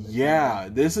generous from Nintendo. Yeah,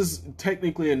 this is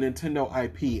technically a Nintendo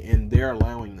IP and they're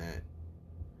allowing that.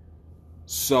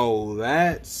 So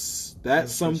that's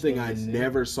something I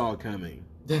never saw coming.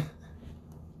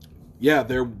 Yeah,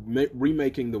 they're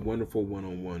remaking the Wonderful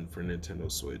 101 for Nintendo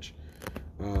Switch.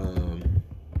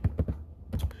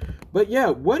 But yeah,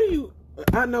 what do you...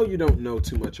 I know you don't know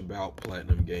too much about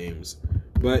Platinum Games,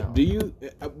 but do you...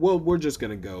 Well, we're just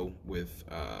going to go with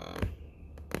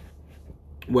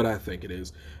what I think it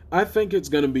is. I think it's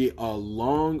going to be a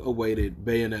long-awaited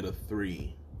Bayonetta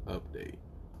 3 update.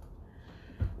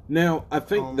 Now, I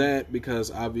think that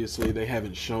because obviously they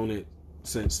haven't shown it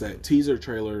since that teaser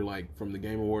trailer, like from the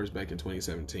Game Awards back in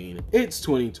 2017. It's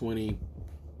 2020.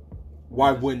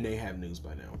 Why wouldn't they have news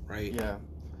by now, right? Yeah.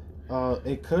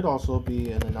 It could also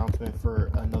be an announcement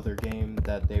for another game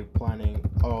that they're planning,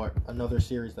 or another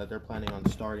series that they're planning on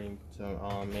starting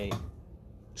to make.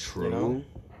 True. You know?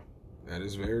 That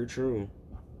is very true.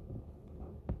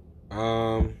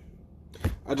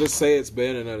 I just say it's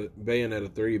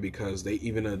Bayonetta 3 because they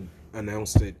even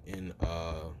announced it in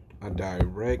a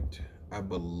direct. I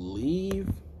believe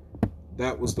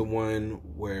that was the one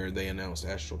where they announced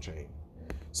Astral Chain.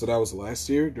 So that was last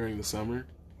year during the summer.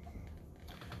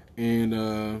 And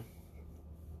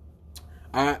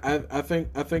I think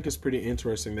it's pretty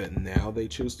interesting that now they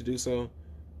choose to do so.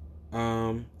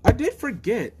 I did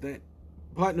forget that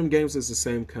Platinum Games is the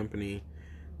same company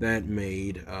that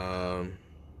made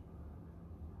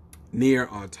Nier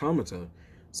Automata.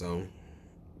 So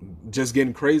just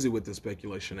getting crazy with the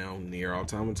speculation now. Nier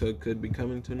Automata could be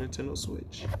coming to Nintendo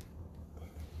Switch.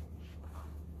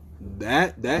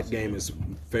 That game is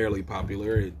fairly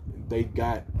popular. They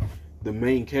got the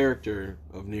main character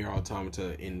of Nier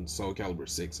Automata in Soul Calibur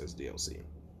 6 as DLC.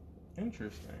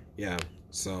 Interesting. Yeah.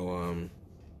 So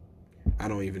I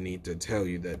don't even need to tell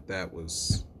you that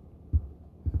was...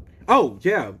 Oh,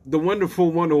 yeah. The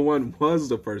Wonderful 101 was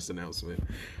the first announcement.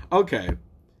 Okay.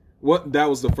 That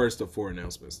was the first of 4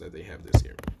 announcements that they have this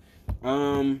year.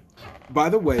 By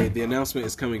the way, the announcement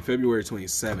is coming February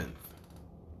 27th.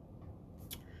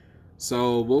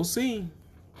 So we'll see.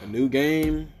 A new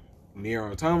game, Nier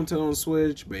Automata on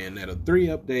Switch, Bayonetta 3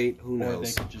 update, who knows? Or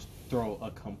they could just throw a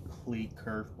complete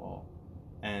curveball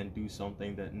and do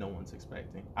something that no one's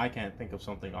expecting. I can't think of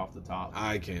something off the top.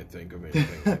 I can't think of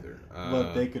anything either.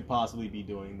 But they could possibly be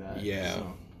doing that. Yeah.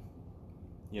 So,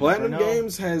 Platinum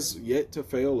Games has yet to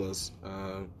fail us.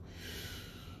 I'm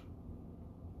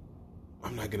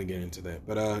not going to get into that.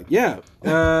 But, yeah.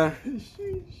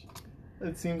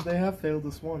 It seems they have failed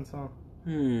us once, huh?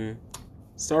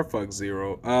 Star Fox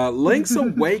Zero. Link's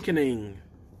Awakening.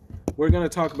 We're going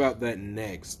to talk about that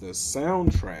next. The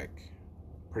soundtrack.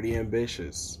 Pretty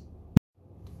ambitious.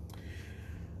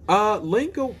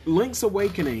 Link's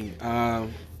Awakening.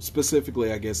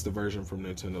 Specifically, I guess the version from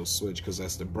Nintendo Switch, because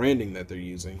that's the branding that they're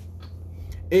using,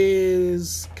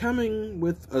 is coming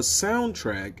with a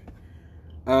soundtrack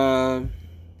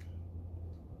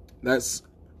that's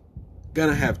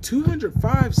gonna have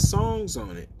 205 songs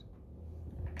on it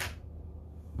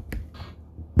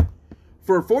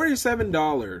for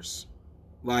 $47.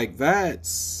 Like,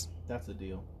 that's a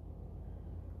deal.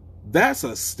 That's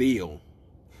a steal.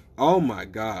 Oh my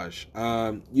gosh.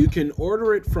 You can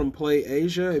order it from Play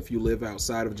Asia if you live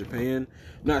outside of Japan.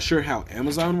 I'm not sure how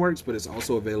Amazon works, but it's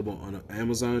also available on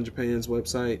Amazon Japan's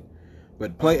website.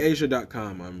 But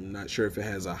playasia.com. I'm not sure if it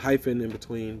has a hyphen in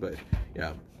between, but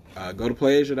yeah. Go to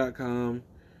playasia.com.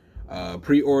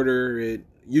 Pre-order it.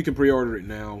 You can pre-order it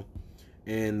now.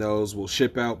 And those will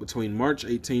ship out between March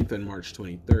 18th and March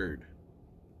 23rd.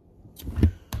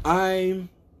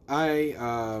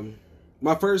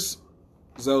 My first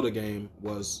Zelda game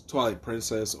was Twilight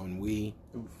Princess on Wii.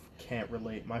 Oof, can't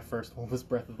relate. My first one was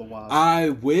Breath of the Wild. I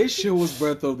wish it was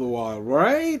Breath of the Wild,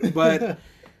 right? But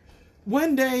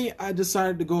one day I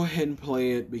decided to go ahead and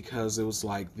play it because it was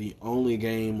like the only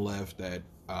game left that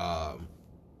I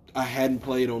hadn't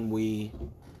played on Wii.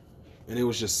 And it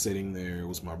was just sitting there. It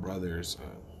was my brother's.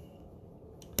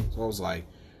 So I was like,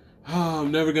 oh,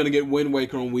 I'm never going to get Wind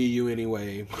Waker on Wii U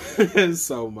anyway.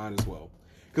 So might as well.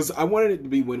 Because I wanted it to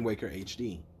be Wind Waker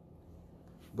HD.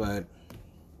 but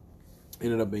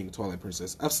ended up being Twilight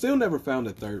Princess. I've still never found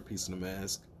a third piece of the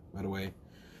mask, by the way.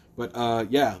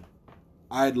 But yeah,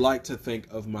 I'd like to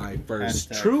think of my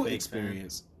first true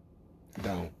experience.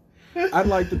 Don't. I'd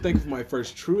like to think of my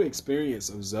first true experience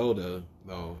of Zelda,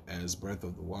 though, as Breath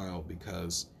of the Wild,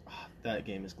 because that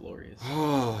game is glorious.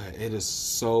 Oh, it is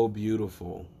so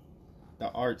beautiful.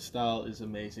 The art style is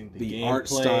amazing. The art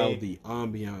style, the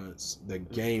ambiance, the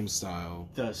game style.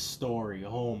 The story.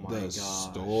 Oh my god. The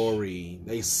story.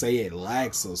 They say it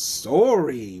lacks a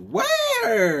story.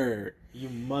 Where? You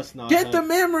must not get the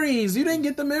memories. You didn't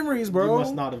get the memories, bro. You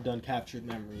must not have done Captured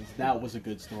Memories. That was a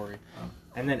good story.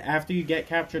 And then after you get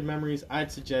Captured Memories,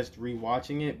 I'd suggest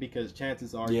rewatching it because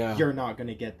chances are you're not going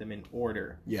to get them in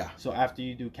order. Yeah. So after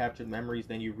you do Captured Memories,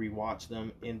 then you rewatch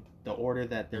them in the order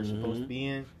that they're supposed to be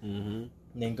in. Mm-hmm.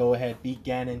 And then go ahead, beat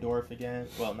Ganondorf again.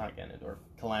 Well, not Ganondorf.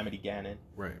 Calamity Ganon.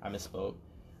 Right. I misspoke.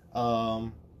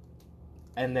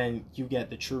 And then you get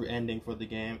the true ending for the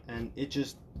game. And it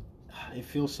just... It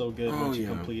feels so good once you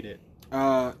complete it.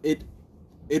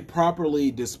 It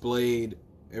properly displayed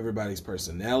everybody's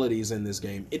personalities in this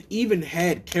game. It even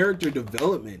had character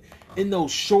development in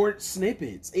those short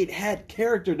snippets. It had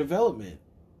character development.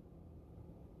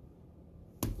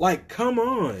 Like, come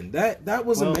on. That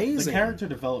was amazing. The character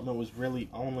development was really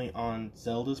only on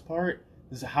Zelda's part.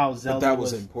 This is how Zelda but that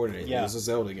was important. Yeah. It was a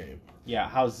Zelda game. Yeah,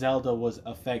 how Zelda was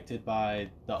affected by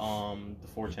the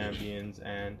 4 champions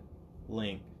and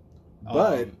Link.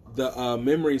 But the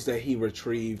memories that he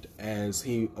retrieved as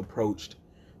he approached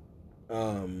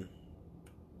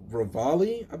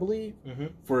Revali, I believe,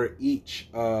 for each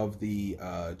of the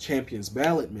Champions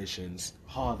Ballot missions.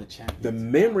 Oh, the Champions. The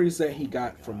memories that he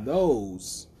got from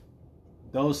those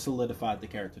solidified the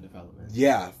character development.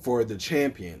 Yeah, for the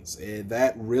champions. And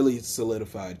that really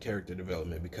solidified character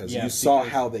development because you saw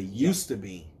how they used to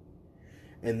be.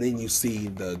 And then you see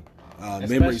the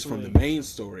memories from the main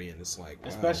story, and it's like, wow.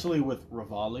 Especially with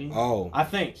Revali. Oh. I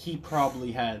think he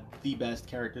probably had the best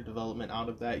character development out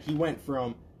of that. He went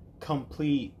from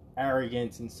complete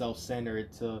arrogance and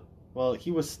self-centered to, well,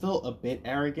 he was still a bit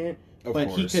arrogant, but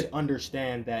he could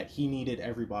understand that he needed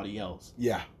everybody else.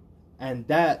 Yeah. And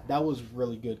that was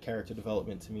really good character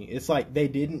development to me. It's like they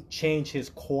didn't change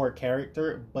his core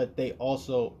character, but they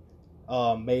also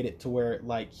made it to where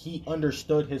like he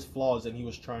understood his flaws and he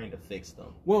was trying to fix them.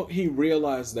 Well, he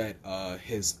realized that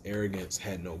his arrogance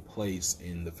had no place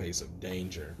in the face of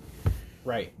danger.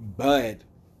 Right. But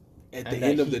at the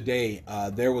end of the day,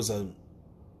 there was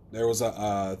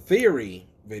a theory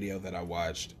video that I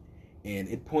watched, and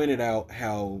it pointed out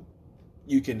how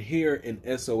you can hear an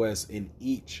SOS in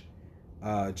each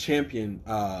Divine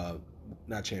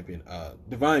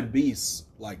Beasts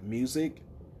like music.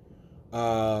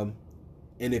 And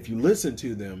if you listen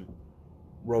to them,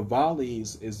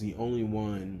 Revali's is the only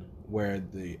one where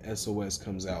the SOS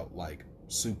comes out like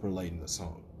super late in the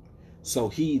song. So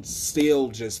he still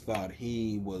just thought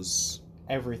he was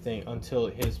everything until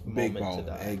his big moment ball. To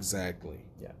die. Exactly.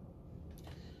 Yeah.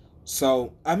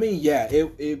 So I mean, yeah,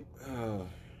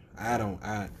 I don't.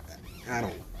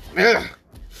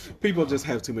 People just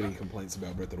have too many complaints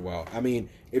about Breath of the Wild. I mean,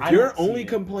 if your only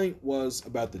complaint was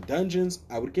about the dungeons,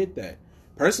 I would get that.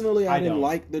 Personally, I didn't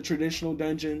like the traditional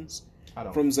dungeons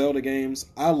from Zelda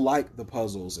games. I like the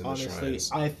puzzles and the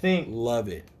shrines. Love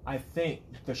it. I think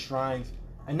the shrines,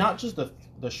 and not just the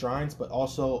shrines, but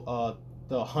also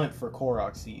the hunt for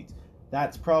Korok seeds.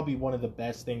 That's probably one of the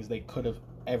best things they could have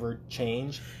ever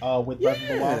changed with Breath of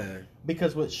the Wild.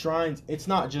 Because with shrines, it's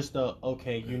not just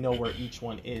you know where each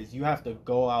one is. You have to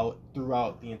go out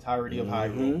throughout the entirety of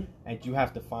Hyrule, and you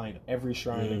have to find every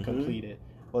shrine and complete it.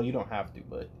 Well, you don't have to,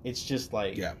 but it's just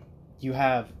like you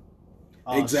have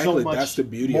exactly. So much that's the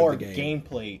beauty more of the game.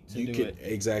 Gameplay to do it.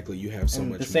 Exactly, you have so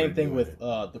much. The same thing with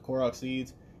the Korok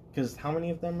seeds, because how many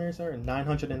of them there are?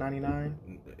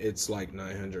 999. It's like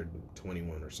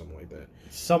 921 or something like that.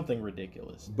 Something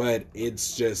ridiculous. But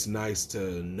it's just nice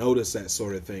to notice that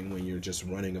sort of thing when you're just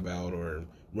running about or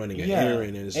running an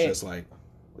errand, and it's just like,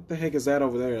 what the heck is that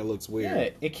over there? It looks weird. Yeah,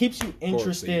 it keeps you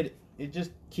interested. It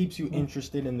just keeps you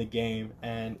interested in the game,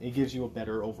 and it gives you a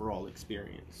better overall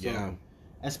experience. So,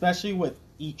 especially with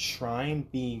each shrine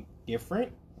being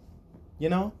different, you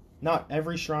know? Not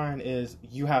every shrine is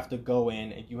you have to go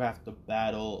in and you have to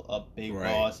battle a big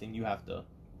boss, and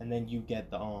and then you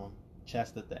get the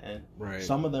chest at the end. Right.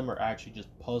 Some of them are actually just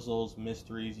puzzles,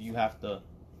 mysteries. You have to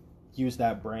use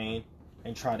that brain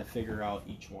and try to figure out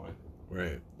each one.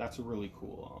 Right. That's a really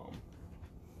cool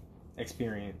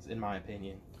experience, in my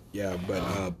opinion. Yeah,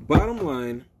 but bottom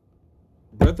line,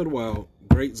 Breath of the Wild,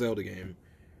 great Zelda game.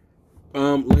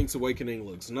 Link's Awakening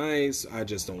looks nice. I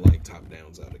just don't like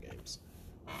top-down Zelda games.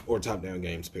 or top-down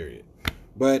games, period.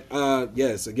 But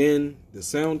yes, again, the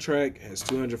soundtrack has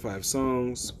 205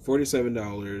 songs,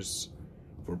 $47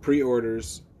 for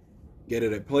pre-orders. Get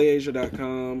it at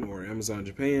PlayAsia.com or Amazon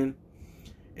Japan.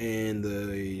 And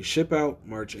the ship out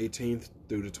March 18th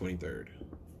through the 23rd.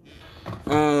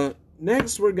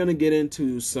 Next, we're going to get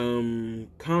into some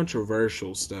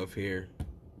controversial stuff here.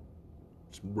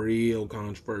 It's real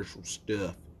controversial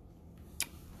stuff.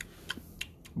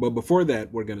 But before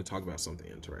that, we're going to talk about something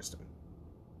interesting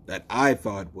that I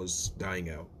thought was dying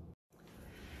out.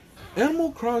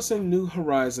 Animal Crossing New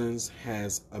Horizons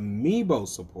has Amiibo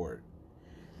support.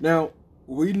 Now,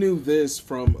 we knew this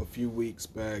from a few weeks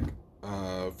back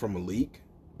from a leak.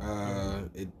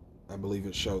 I believe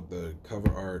it showed the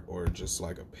cover art or just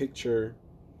like a picture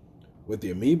with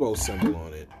the Amiibo symbol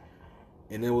on it.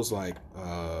 And it was like,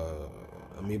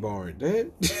 Amiibo aren't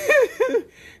dead?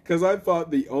 Because I thought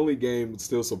the only game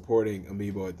still supporting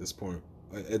Amiibo at this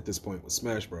point was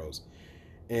Smash Bros.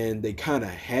 And they kind of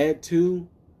had to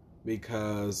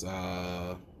because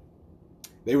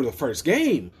they were the first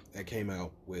game that came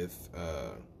out with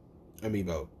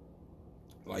Amiibo.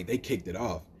 Like, they kicked it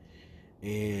off.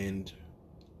 And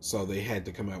so they had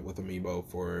to come out with Amiibo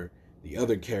for the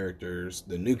other characters,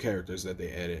 the new characters that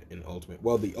they added in Ultimate.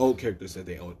 Well, the old characters that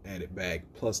they added back,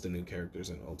 plus the new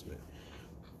characters in Ultimate.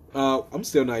 I'm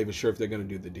still not even sure if they're going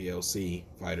to do the DLC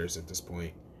fighters at this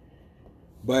point.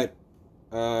 But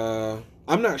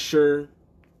I'm not sure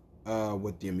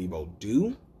what the Amiibo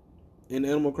do in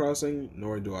Animal Crossing,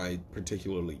 nor do I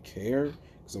particularly care,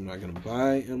 because I'm not going to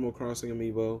buy Animal Crossing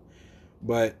Amiibo.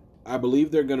 But I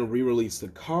believe they're going to re-release the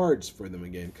cards for them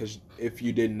again, because if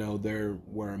you didn't know, there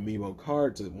were Amiibo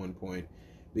cards at one point,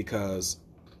 because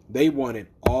they wanted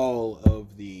all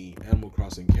of the Animal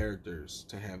Crossing characters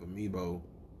to have Amiibo,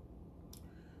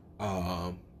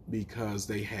 because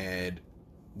they had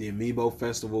the Amiibo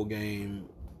Festival game.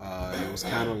 It was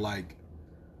kind of like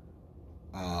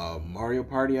Mario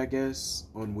Party, I guess,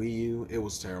 on Wii U. It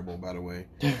was terrible, by the way.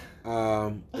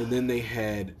 And then they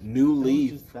had New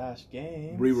Leaf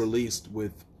re-released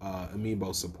with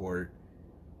Amiibo support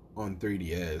on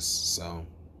 3DS. So,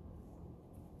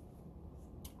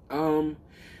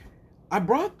 I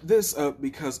brought this up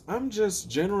because I'm just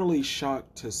generally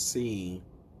shocked to see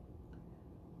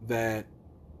that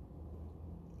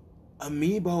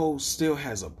Amiibo still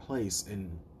has a place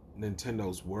in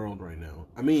Nintendo's world right now.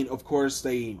 I mean, of course,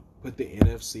 they put the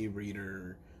NFC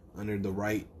reader under the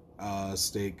right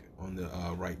stick on the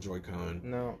right Joy-Con.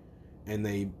 No. And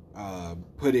they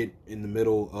put it in the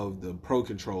middle of the Pro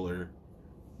Controller.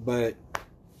 But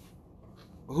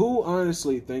who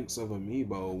honestly thinks of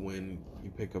Amiibo when you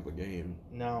pick up a game?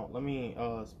 Now, let me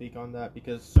speak on that,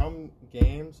 because some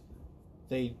games,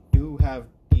 they do have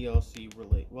DLC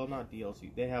related. Well, not DLC.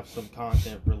 They have some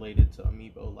content related to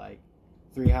Amiibo, like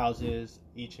Three Houses.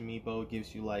 Each Amiibo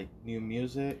gives you like new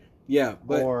music. Yeah,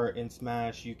 but or in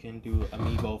Smash you can do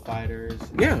Amiibo fighters.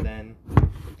 Yeah. And then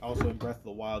also in Breath of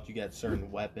the Wild you get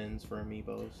certain weapons for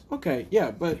Amiibos. Okay,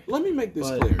 yeah, but let me make this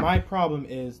clear. My problem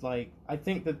is, like, I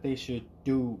think that they should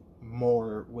do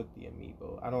more with the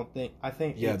Amiibo. I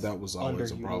think yeah, that was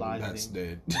always a problem. That's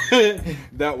dead.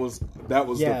 that was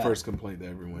the first complaint that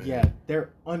everyone had. Yeah,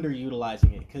 they're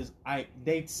underutilizing it, because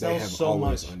they'd sell so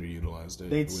much. Underutilized it.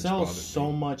 They'd sell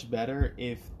so much better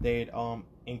if they'd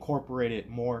incorporate it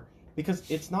more, because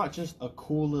it's not just a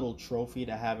cool little trophy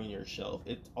to have in your shelf.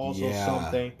 It's also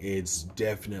something. It's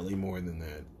definitely more than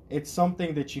that. It's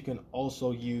something that you can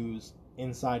also use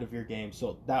inside of your game,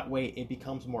 so that way it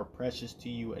becomes more precious to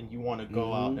you and you want to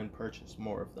go out and purchase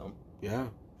more of them. Yeah.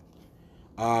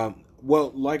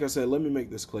 Well, like I said, let me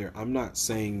make this clear. I'm not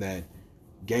saying that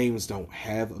games don't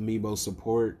have Amiibo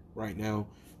support right now,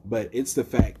 but it's the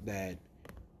fact that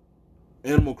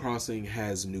Animal Crossing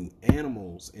has new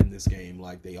animals in this game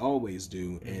like they always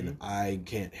do, and I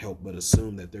can't help but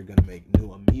assume that they're going to make new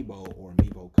Amiibo or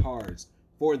Amiibo cards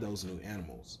for those new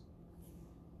animals.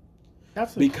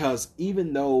 Because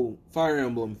even though Fire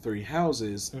Emblem Three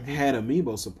Houses had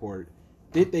Amiibo support,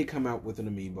 did they come out with an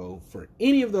Amiibo for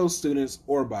any of those students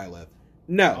or Byleth?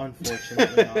 No.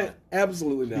 Unfortunately not.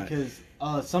 Absolutely not. Because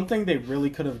something they really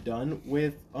could have done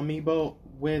with Amiibo,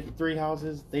 with Three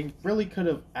Houses, they really could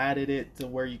have added it to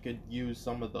where you could use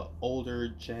some of the older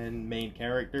gen main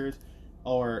characters,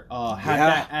 or have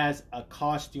that as a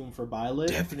costume for Byleth.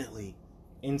 Definitely.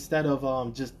 Instead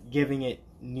of just giving it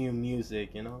new music,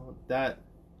 you know, that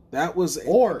was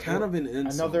kind of an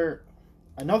insult.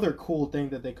 Another cool thing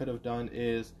that they could have done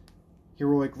is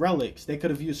heroic relics. They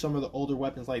could have used some of the older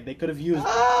weapons. Like they could have used,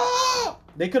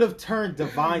 they could have turned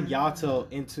Divine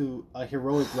Yato into a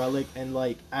heroic relic and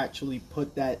like actually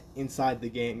put that inside the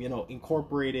game. You know,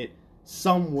 incorporate it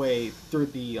some way through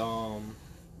the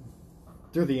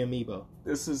amiibo.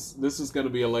 This is going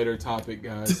to be a later topic,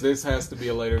 guys. This has to be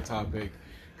a later topic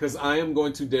because I am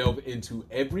going to delve into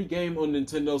every game on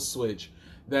Nintendo Switch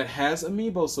that has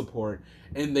amiibo support,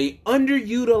 and they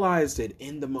underutilized it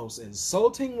in the most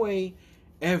insulting way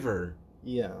ever.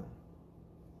 Yeah.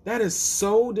 That is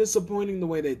so disappointing the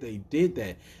way that they did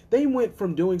that. They went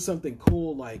from doing something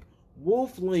cool like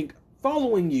Wolf Link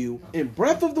following you in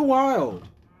Breath of the Wild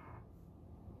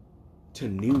to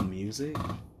new music.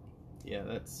 Yeah,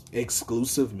 that's...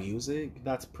 exclusive music.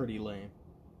 That's pretty lame.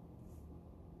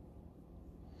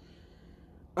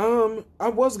 I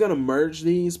was going to merge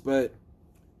these, but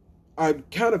I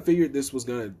kind of figured this was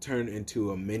going to turn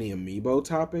into a mini amiibo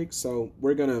topic, so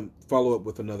we're going to follow up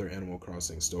with another Animal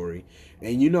Crossing story.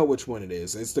 And you know which one it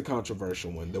is. It's the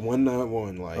controversial one. The one not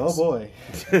one likes. Oh, boy.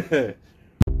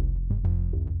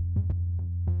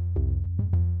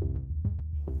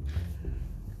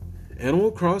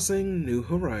 Animal Crossing New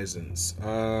Horizons.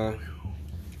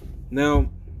 Now,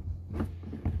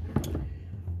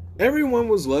 everyone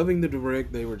was loving the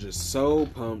Direct. They were just so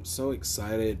pumped, so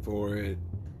excited for it.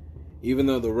 Even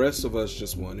though the rest of us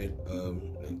just wanted a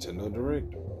Nintendo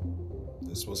Direct.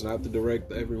 This was not the Direct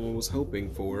that everyone was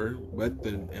hoping for, but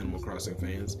the Animal Crossing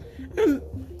fans. And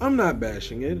I'm not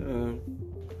bashing it.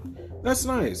 That's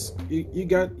nice. You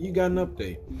got an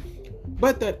update.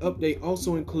 But that update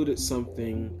also included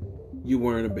something you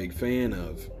weren't a big fan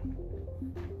of.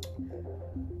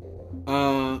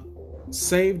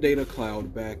 Save data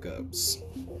cloud backups.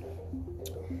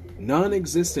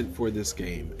 Non-existent for this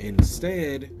game.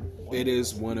 Instead, it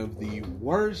is one of the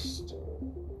worst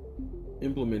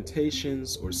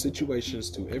implementations or situations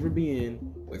to ever be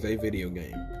in with a video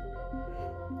game.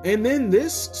 And then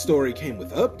this story came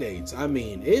with updates. I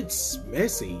mean, it's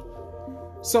messy.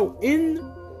 So in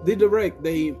the Direct,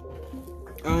 they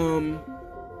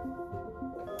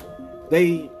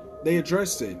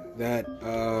addressed it that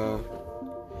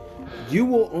you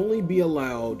will only be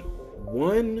allowed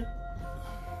one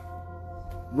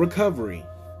recovery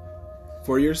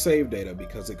for your save data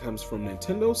because it comes from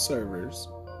Nintendo servers,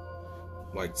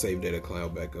 like Save Data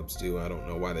Cloud backups do. I don't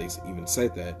know why they even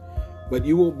said that. But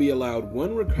you will be allowed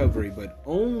one recovery, but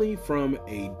only from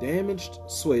a damaged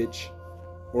Switch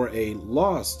or a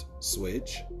lost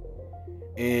Switch.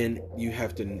 And you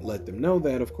have to let them know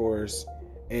that, of course,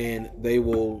 and they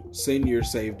will send your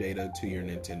save data to your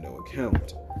Nintendo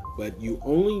account. But you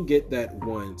only get that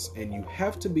once, and you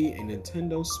have to be a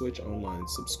Nintendo Switch Online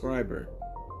subscriber.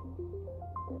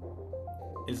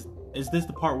 Is this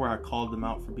the part where I called them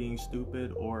out for being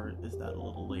stupid, or is that a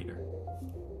little later?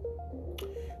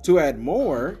 To add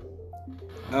more,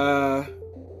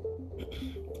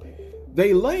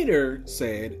 they later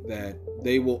said that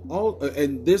they will all,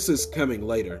 and this is coming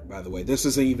later, by the way. This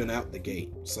isn't even out the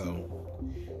gate. So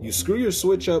you screw your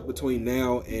Switch up between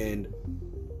now and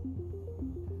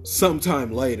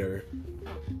sometime later,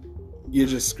 you're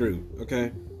just screwed,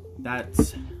 okay?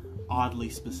 That's oddly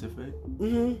specific.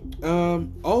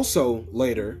 Also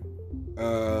later,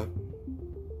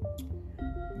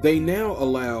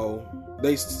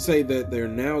 they say that they're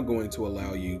now going to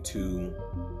allow you to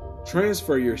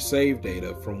transfer your save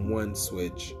data from one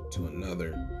Switch to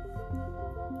another.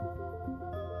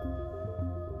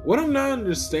 What I'm not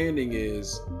understanding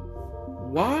is,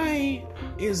 why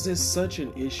is this such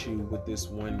an issue with this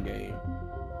one game?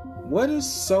 What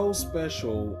is so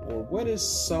special, or what is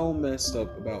so messed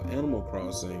up about Animal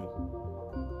Crossing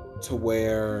to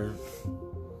where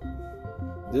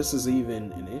this is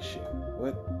even an issue?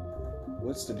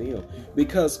 What's the deal?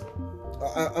 Because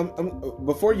I'm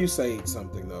before you say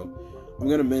something though, I'm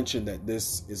gonna mention that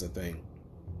this is a thing.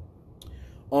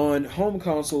 On home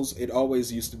consoles, it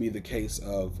always used to be the case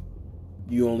of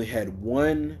you only had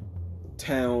one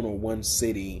town or one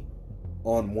city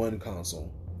on one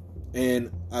console. And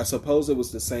I suppose it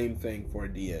was the same thing for a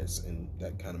DS, and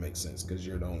that kind of makes sense because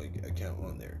you're the only account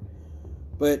on there.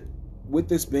 But with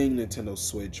this being Nintendo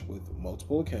Switch with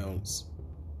multiple accounts,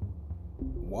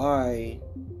 why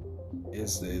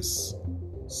is this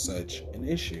such an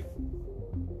issue?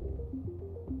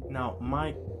 Now,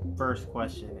 my first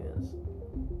question is,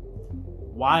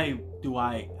 why do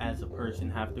I, as a person,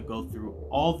 have to go through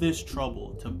all this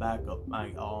trouble to back up my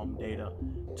data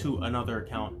to another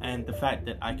account, and the fact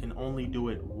that I can only do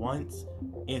it once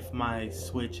if my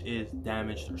Switch is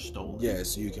damaged or stolen?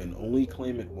 Yes, you can only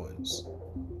claim it once.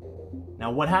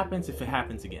 Now, what happens if it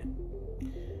happens again?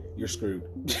 you're screwed.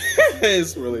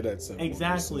 It's really that simple.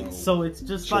 Exactly. So it's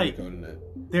just like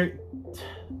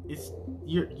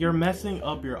you're messing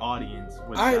up your audience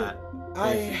with that.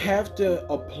 I have to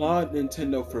applaud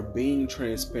Nintendo for being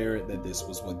transparent that this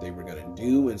was what they were going to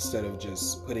do instead of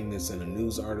just putting this in a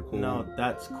news article. No,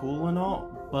 that's cool and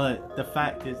all, but the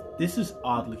fact is, this is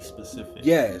oddly specific.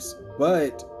 Yes,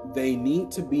 but they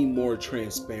need to be more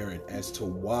transparent as to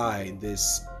why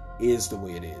this is the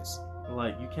way it is.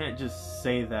 Like, you can't just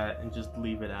say that and just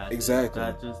leave it at exactly.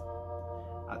 That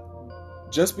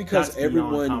just because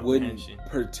everyone wouldn't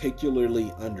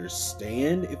particularly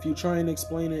understand if you try and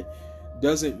explain it,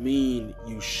 doesn't mean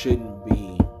you shouldn't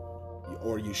be,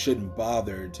 or you shouldn't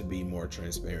bother to be more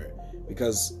transparent.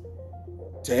 Because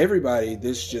to everybody,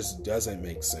 this just doesn't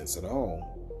make sense at all.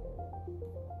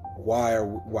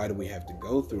 Why do we have to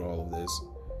go through all of this?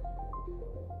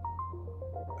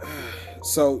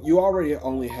 So you already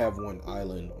only have one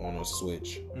island on a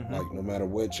Switch. Mm-hmm. Like, no matter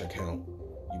which account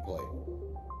you play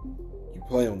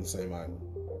on the same island.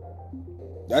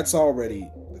 That's already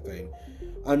the thing.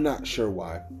 I'm not sure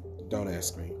why. Don't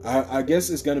ask me. I guess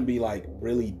it's going to be like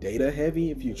really data heavy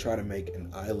if you try to make an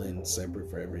island separate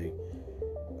for every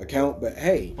account. But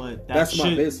hey, that's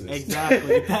my business.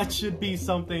 Exactly. That should be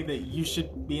something that you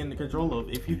should be in the control of.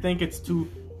 If you think it's too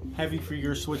heavy for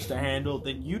your Switch to handle,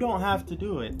 then you don't have to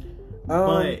do it.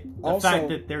 But the fact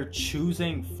that they're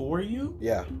choosing for you,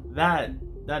 that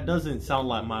doesn't sound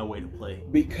like my way to play.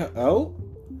 Because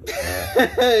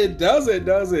it doesn't,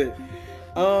 does it?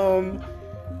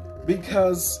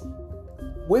 Because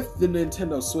with the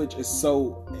Nintendo Switch, it's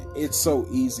so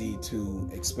easy to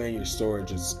expand your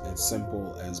storage. It's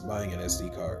simple as buying an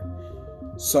SD card.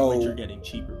 So which you're getting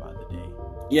cheaper by the day.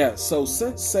 Yeah, so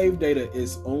since save data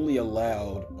is only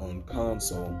allowed on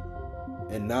console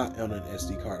and not on an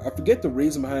SD card, I forget the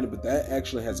reason behind it, but that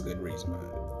actually has a good reason behind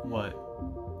it. What?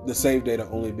 The save data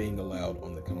only being allowed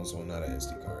on the console and not an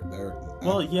SD card.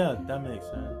 Yeah, that makes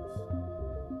sense.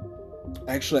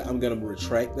 Actually, I'm going to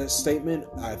retract that statement.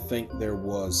 I think there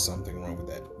was something wrong with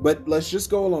that. But let's just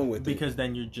go along with it. Because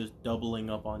then you're just doubling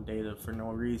up on data for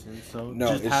no reason. So no,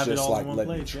 just it's have just it all like in one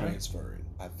letting place, it transfer it.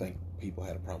 I think people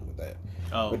had a problem with that.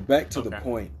 Oh, but back to the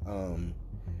point.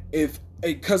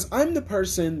 Because I'm the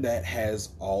person that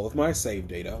has all of my save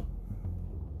data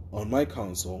on my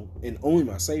console and only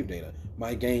my save data.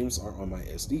 My games are on my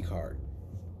SD card.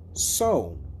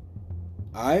 So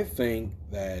I think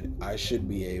that I should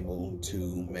be able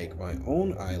to make my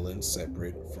own island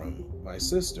separate from my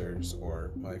sisters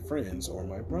or my friends or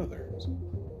my brothers.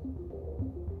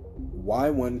 Why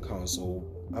one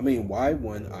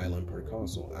island per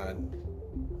console?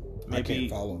 I can't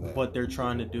follow that. What they're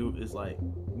trying to do is like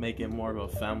make it more of a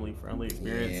family-friendly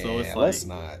experience. Yeah, so it's like, let's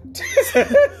not.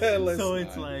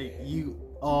 It's like you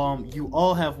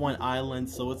all have one island,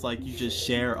 so it's like you just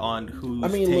share on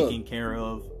who's taking care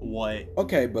of what.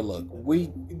 Okay, but look,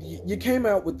 you came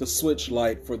out with the Switch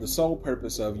Lite for the sole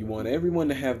purpose of you want everyone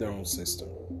to have their own system.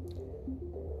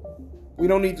 We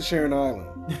don't need to share an island.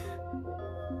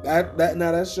 Now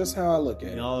that's just how I look at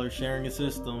it. Y'all are sharing a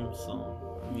system, so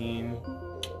I mean,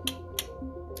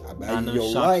 I know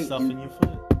you're right. Stuff in your foot.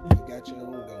 You got your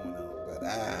own going on, but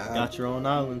got your own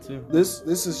island too. This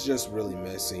is just really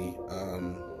messy.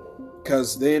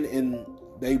 Because then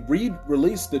they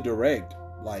released the Direct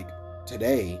like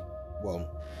today. Well,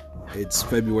 it's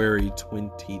February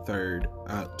 22nd.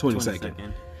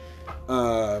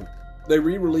 They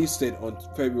re-released it on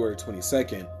February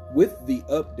 22nd with the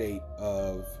update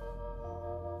of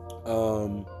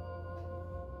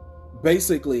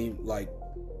basically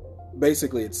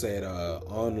it said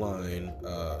online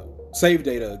save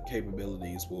data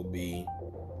capabilities will be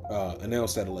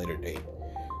announced at a later date.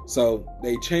 So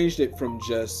they changed it from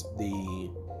just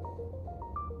the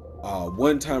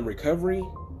one-time recovery,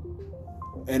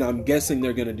 and I'm guessing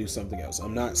they're going to do something else.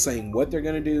 I'm not saying what they're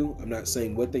going to do. I'm not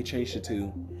saying what they changed it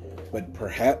to, but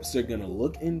perhaps they're going to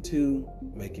look into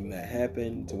making that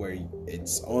happen to where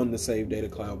it's on the save data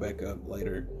cloud backup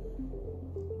later.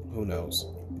 Who knows?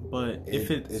 But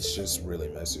it's just really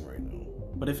messy right now.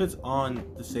 But if it's on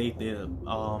the save data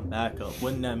backup,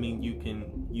 wouldn't that mean you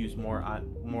can use more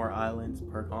islands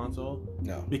per console?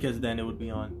 No. Because then it would be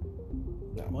on.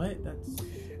 No. What?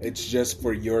 It's just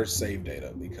for your save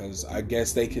data, because I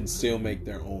guess they can still make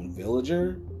their own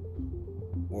villager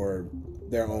or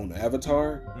their own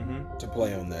avatar to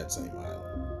play on that same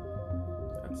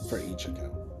island for each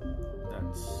account.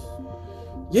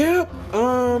 Yeah.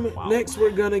 Wow. Next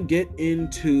we're gonna get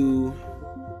into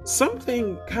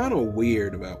something kind of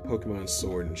weird about Pokemon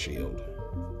Sword and Shield.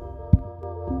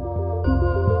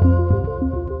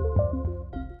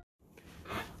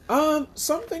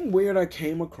 Something weird I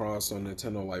came across on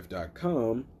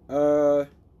NintendoLife.com.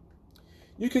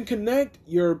 You can connect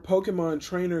your Pokemon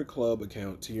Trainer Club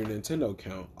account to your Nintendo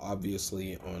account,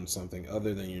 obviously on something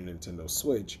other than your Nintendo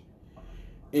Switch,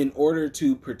 in order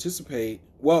to participate.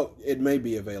 Well, it may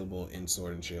be available in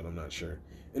Sword and Shield, I'm not sure.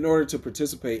 In order to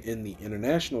participate in the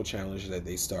international challenge that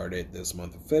they started this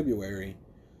month of February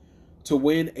to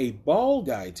win a Ball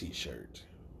Guy t-shirt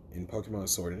in Pokemon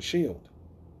Sword and Shield.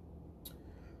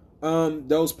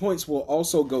 Those points will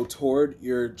also go toward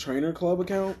your Trainer Club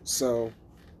account, so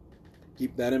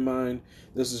keep that in mind.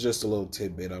 This is just a little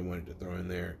tidbit I wanted to throw in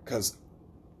there, because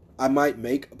I might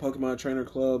make a Pokemon Trainer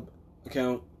Club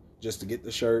account just to get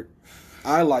the shirt.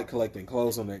 I like collecting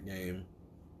clothes on that game.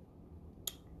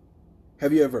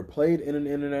 Have you ever played in an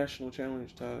international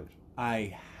challenge, Taj?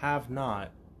 I have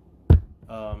not.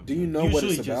 Do you know what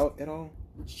it's about at all?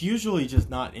 Usually just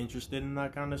not interested in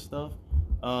that kind of stuff.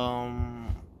 I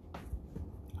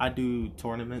do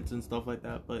tournaments and stuff like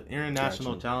that, but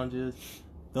international challenges,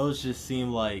 those just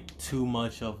seem like too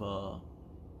much of a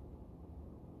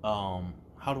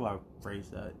how do I phrase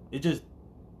that? It just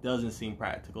doesn't seem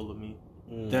practical to me.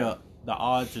 The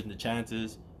odds and the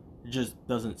chances just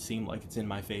doesn't seem like it's in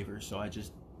my favor, so I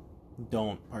just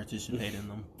don't participate in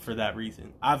them for that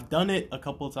reason. I've done it a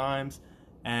couple times,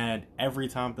 and every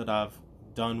time that I've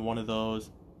done one of those,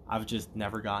 I've just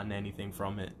never gotten anything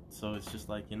from it. So it's just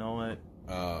like, you know what?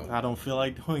 I don't feel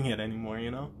like doing it anymore,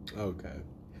 you know? Okay.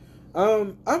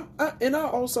 I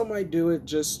also might do it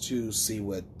just to see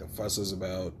what the fuss is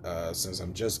about, since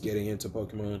I'm just getting into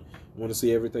Pokemon. I want to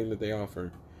see everything that they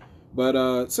offer.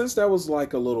 But since that was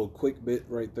like a little quick bit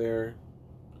right there,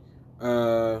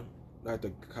 not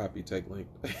the copy take link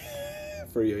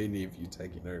for any of you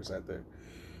techie nerds out there.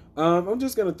 I'm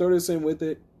just gonna throw this in with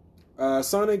it.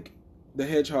 Sonic the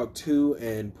Hedgehog 2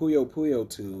 and Puyo Puyo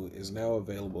 2 is now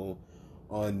available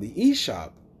on the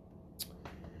eShop.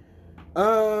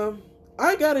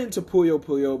 I got into Puyo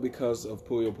Puyo because of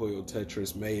Puyo Puyo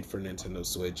Tetris made for Nintendo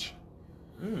Switch.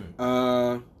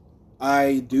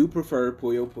 I do prefer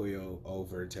Puyo Puyo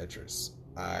over Tetris.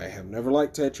 I have never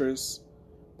liked Tetris.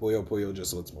 Puyo Puyo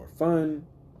just looks more fun.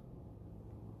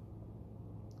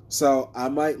 So I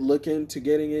might look into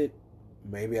getting it.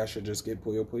 Maybe I should just get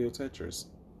Puyo Puyo Tetris.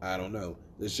 I don't know.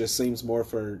 This just seems more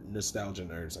for nostalgia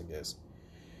nerds, I guess.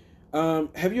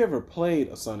 Have you ever played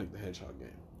a Sonic the Hedgehog game?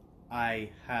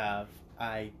 I have.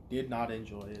 I did not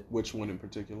enjoy it. Which one in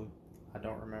particular? I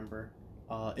don't remember.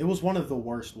 It was one of the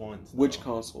worst ones. Which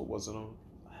console was it on?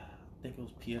 I think it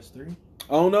was PS3.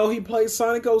 Oh no, he played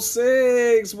Sonic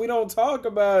 06. We don't talk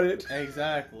about it.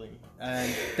 Exactly.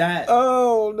 And that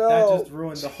oh no, that just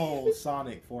ruined the whole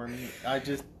Sonic for me.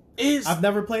 I've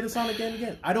never played a Sonic game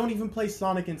again. I don't even play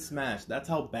Sonic and Smash. That's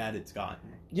how bad it's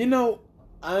gotten. You know,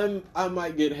 I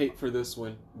might get hate for this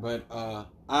one, but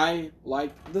I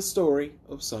like the story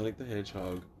of Sonic the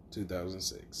Hedgehog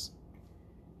 2006.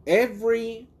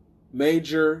 Every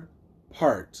major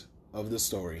part of the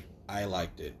story, I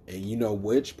liked it. And you know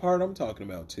which part I'm talking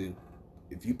about, too.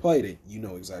 If you played it, you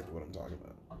know exactly what I'm talking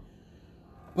about.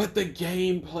 But the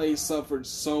gameplay suffered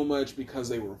so much because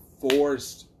they were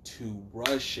forced to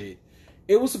rush it.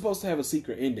 It was supposed to have a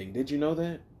secret ending. Did you know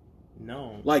that?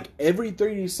 No. Like, every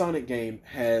 3D Sonic game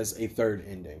has a third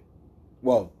ending.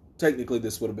 Well, technically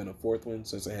this would have been a fourth one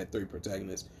since it had 3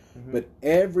 protagonists. Mm-hmm. But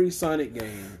every Sonic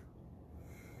game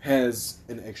has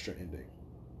an extra ending.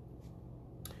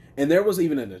 And there was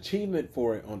even an achievement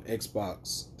for it on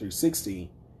Xbox 360.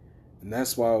 And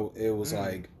that's why it was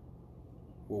like,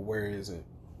 well, where is it?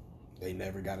 They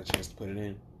never got a chance to put it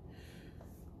in.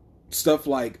 Stuff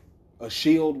like a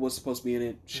shield was supposed to be in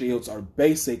it. Shields are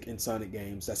basic in Sonic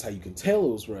games. That's how you can tell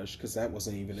it was rushed, because that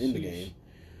wasn't even in the game.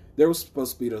 There was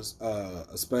supposed to be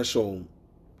a special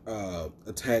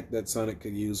attack that Sonic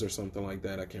could use or something like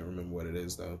that. I can't remember what it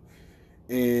is, though.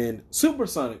 And Super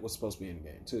Sonic was supposed to be in the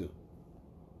game, too.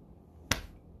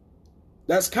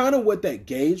 That's kind of what that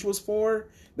gauge was for.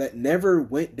 That never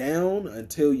went down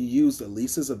until you used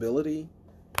Elise's ability.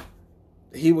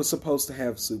 He was supposed to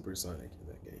have Super Sonic in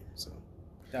that game, so...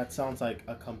 That sounds like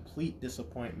a complete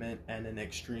disappointment and an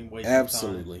extreme waste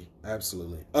absolutely, of time.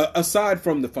 Absolutely. Aside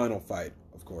from the final fight,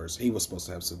 of course, he was supposed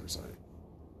to have Super Sonic.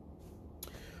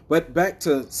 But back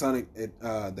to Sonic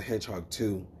the Hedgehog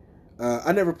 2.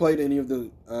 I never played any of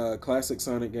the classic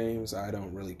Sonic games. I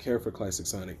don't really care for classic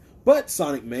Sonic. But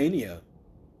Sonic Mania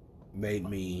made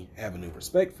me have a new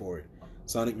respect for it.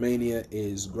 Sonic Mania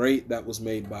is great. That was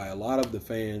made by a lot of the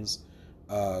fans.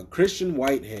 Christian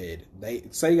Whitehead,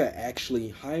 Sega actually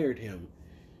hired him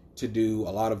to do a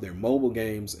lot of their mobile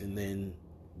games, and then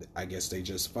I guess they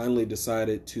just finally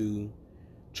decided to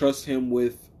trust him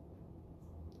with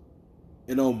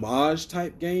an homage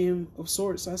type game of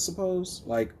sorts, I suppose.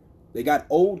 Like, they got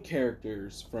old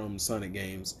characters from Sonic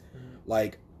games,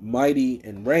 like Mighty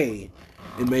and Ray,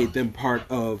 and made them part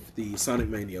of the Sonic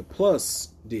Mania Plus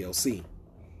DLC.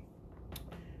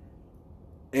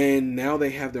 And now they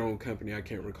have their own company. I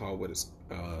can't recall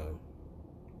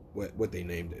what they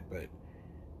named it, but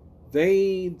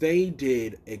they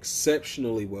did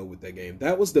exceptionally well with that game.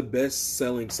 That was the best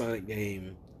selling Sonic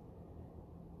game.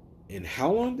 And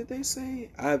how long did they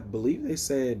say? I believe they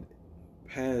said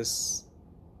past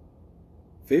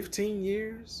 15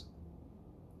 years?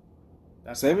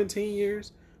 17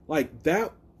 years? Like,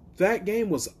 that game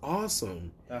was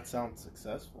awesome. That sounds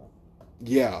successful.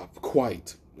 Yeah,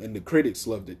 quite. And the critics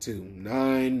loved it too.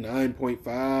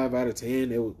 9.5 out of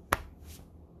 10. It was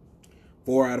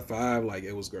 4 out of 5. Like,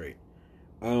 it was great.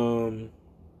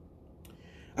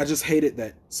 I just hated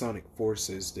that Sonic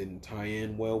Forces didn't tie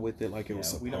in well with it like it was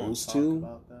supposed to.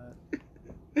 About that.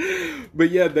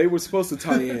 But yeah, they were supposed to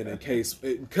tie in case,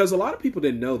 because a lot of people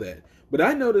didn't know that. But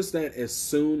I noticed that as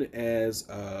soon as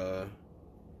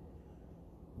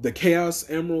the Chaos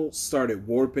Emerald started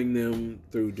warping them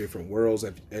through different worlds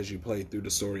as you played through the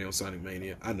story on Sonic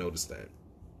Mania, I noticed that.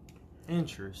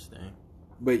 Interesting.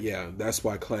 But yeah, that's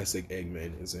why Classic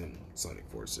Eggman is in Sonic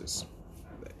Forces.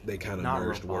 They kind of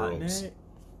merged worlds.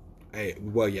 Hey,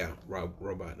 well, yeah,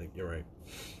 Robotnik, you're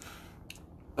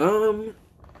right.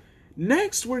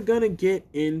 Next we're gonna get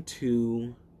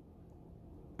into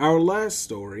our last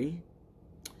story.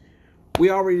 We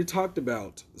already talked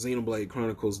about Xenoblade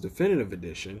Chronicles Definitive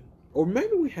Edition, or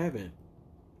maybe we haven't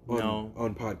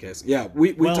on podcast. Yeah,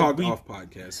 we talked off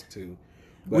podcast too.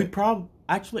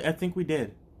 Actually, I think we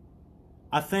did.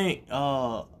 I think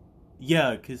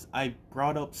because I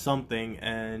brought up something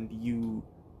and you.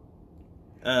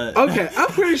 Okay, I'm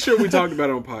pretty sure we talked about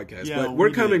it on podcast, but we're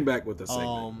coming back with a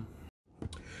segment.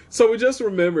 So we just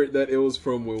remembered that it was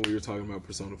from when we were talking about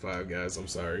Persona 5, guys. I'm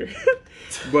sorry.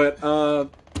 But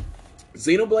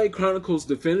Xenoblade Chronicles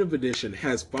Definitive Edition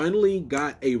has finally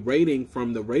got a rating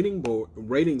from the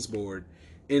ratings board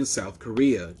in South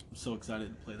Korea. I'm so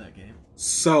excited to play that game.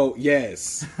 So,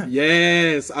 yes,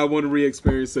 I want to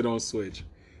re-experience it on Switch.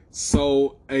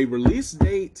 So, a release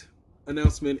date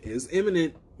announcement is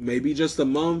imminent. Maybe just a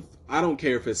month. I don't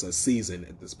care if it's a season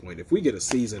at this point. If we get a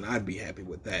season, I'd be happy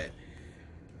with that.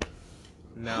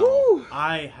 Now,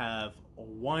 I have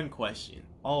one question.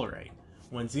 All right.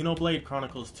 When Xenoblade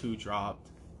Chronicles 2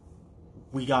 dropped,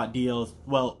 we got DLC.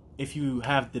 Well, if you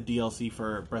have the DLC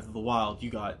for Breath of the Wild, you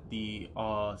got the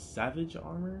Savage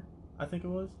Armor, I think it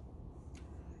was.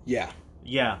 Yeah.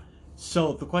 Yeah.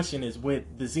 So the question is, with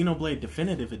the Xenoblade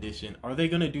Definitive Edition, are they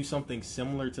going to do something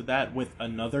similar to that with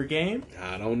another game?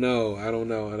 I don't know.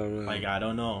 Like, I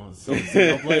don't know. So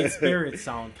Xenoblade Spirits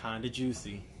sound kind of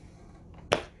juicy.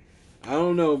 I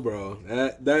don't know, bro.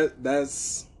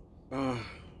 That's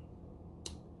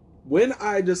when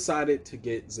I decided to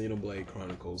get Xenoblade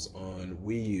Chronicles on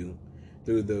Wii U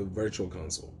through the Virtual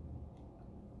Console.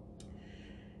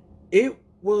 It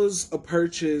was a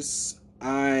purchase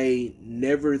I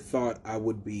never thought I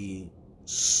would be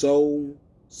so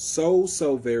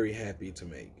very happy to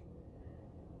make.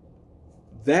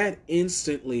 That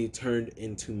instantly turned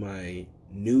into my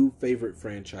new favorite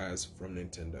franchise from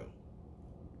Nintendo.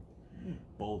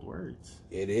 Bold words.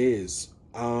 It is.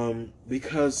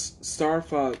 Because Star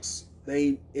Fox,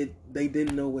 they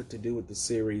didn't know what to do with the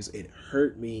series. It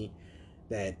hurt me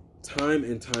that time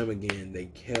and time again they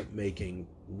kept making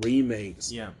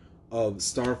remakes of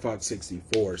Star Fox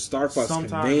 64. Star Fox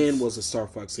Command was a Star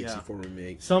Fox 64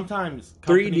 remake. Sometimes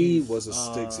 3D was a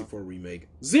 64 remake.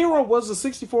 Zero was a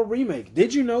 64 remake.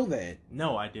 Did you know that?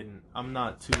 No, I didn't. I'm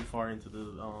not too far into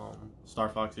the Star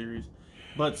Fox series.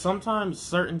 But sometimes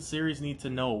certain series need to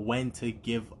know when to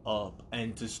give up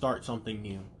and to start something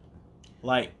new.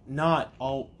 Like not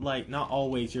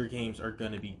always your games are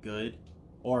gonna be good,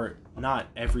 or not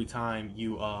every time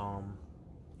you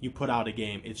put out a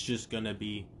game it's just gonna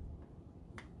be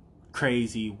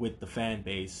crazy with the fan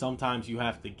base. Sometimes you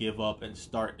have to give up and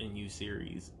start a new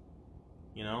series.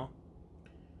 You know?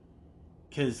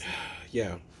 'Cause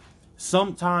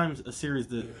sometimes a series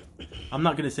that I'm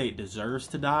not gonna say it deserves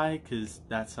to die, because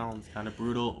that sounds kind of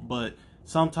brutal, but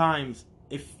sometimes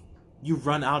if you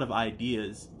run out of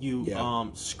ideas, you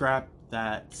scrap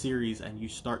that series and you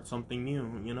start something new,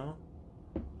 you know?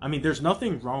 I mean, there's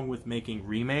nothing wrong with making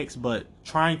remakes, but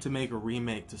trying to make a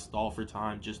remake to stall for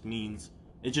time just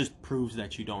proves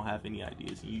that you don't have any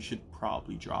ideas, and you should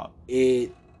probably drop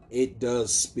it. It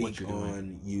does speak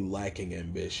on you lacking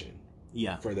ambition.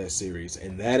 Yeah. For that series,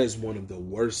 and that is one of the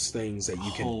worst things that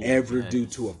you can ever do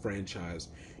to a franchise.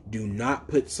 Do not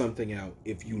put something out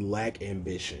if you lack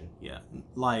ambition. Yeah,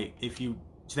 like if you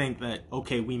think that,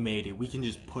 okay, we made it, we can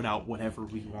just put out whatever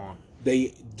we want.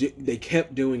 They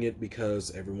kept doing it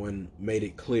because everyone made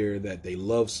it clear that they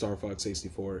love Star Fox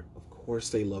 64. Of course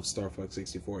they love Star Fox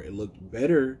 64. It looked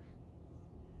better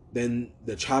than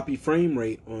the choppy frame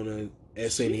rate on a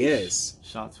SNES.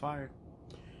 Shots fired.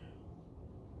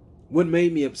 What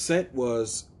made me upset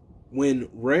was when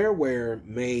Rareware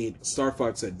made Star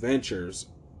Fox Adventures,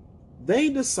 they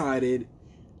decided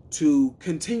to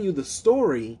continue the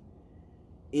story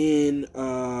in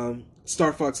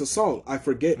Star Fox Assault. I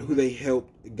forget who they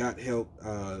got to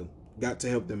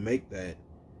help them make that,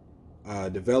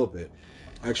 develop it.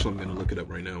 Actually, I'm going to look it up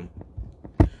right now.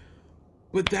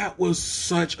 But that was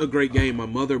such a great game. My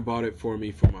mother bought it for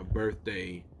me for my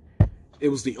birthday. It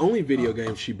was the only video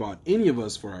game she bought any of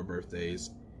us for our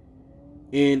birthdays.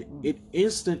 And it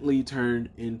instantly turned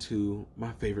into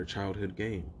my favorite childhood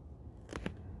game.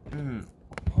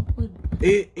 What would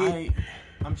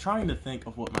I'm trying to think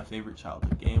of what my favorite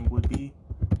childhood game would be.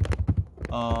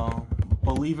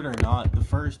 Believe it or not, the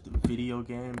first video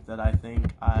game that I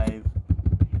think I've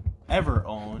ever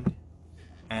owned,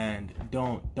 and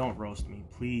don't roast me,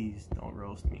 please don't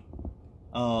roast me.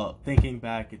 Thinking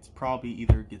back, it's probably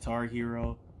either Guitar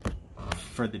Hero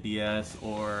for the DS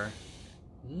or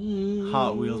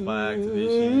Hot Wheels by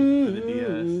Activision for the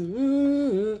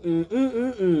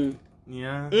DS.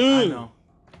 Yeah, I know.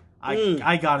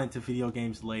 I got into video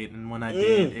games late, and when I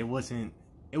did, it wasn't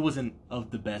of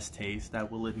the best taste, I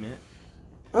will admit.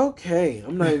 Okay,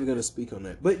 I'm not even going to speak on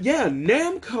that. But yeah,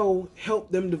 Namco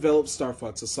helped them develop Star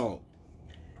Fox Assault.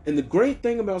 And the great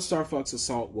thing about Star Fox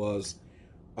Assault was,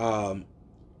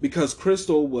 because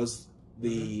Crystal was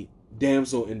the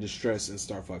damsel in distress in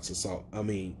Star Fox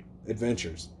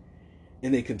Adventures.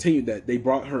 And they continued that. They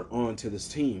brought her on to this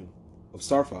team of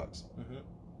Star Fox.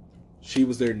 She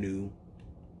was their new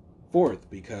fourth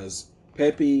because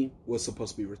Peppy was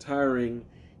supposed to be retiring.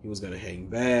 He was going to hang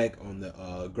back on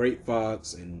the Great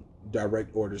Fox and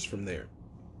direct orders from there.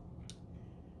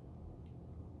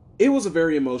 It was a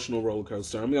very emotional roller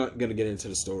coaster. I'm not going to get into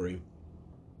the story,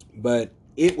 but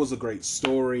it was a great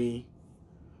story.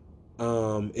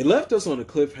 It left us on a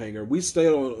cliffhanger. We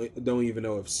still don't even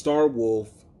know if Star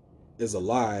Wolf is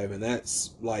alive, and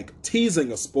that's like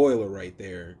teasing a spoiler right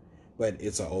there. But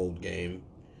it's an old game.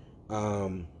 I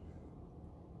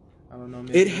don't know.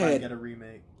 Maybe it might get a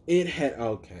remake. It had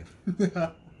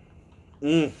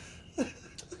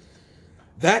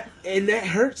that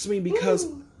hurts me because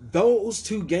those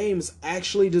two games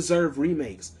actually deserve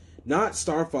remakes, not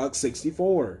Star Fox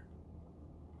 64.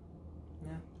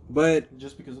 Yeah. But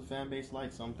just because a fan base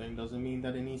likes something doesn't mean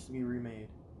that it needs to be remade.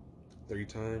 3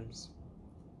 times.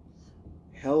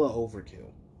 Hella overkill.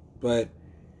 But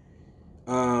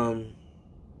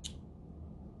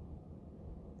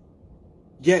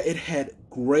yeah, it had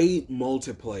great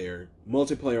multiplayer.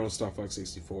 Multiplayer on Star Fox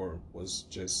 64 was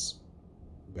just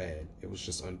bad. It was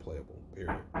just unplayable,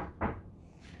 period.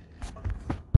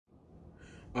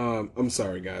 I'm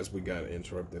sorry, guys, we got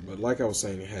interrupted. But like I was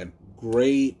saying, it had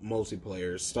great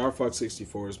multiplayer. Star Fox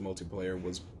 64's multiplayer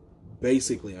was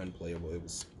basically unplayable. It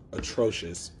was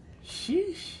atrocious.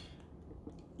 Sheesh.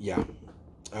 Yeah.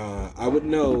 I would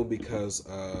know because...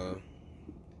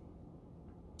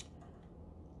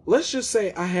 let's just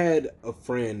say I had a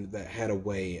friend that had a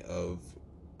way of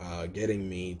getting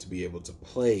me to be able to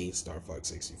play Star Fox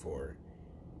 64.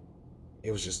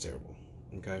 It was just terrible.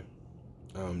 Okay,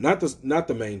 not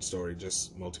the main story,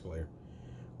 just multiplayer.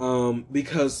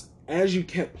 Because as you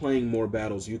kept playing more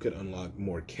battles, you could unlock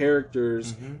more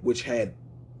characters, which had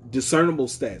discernible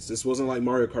stats. This wasn't like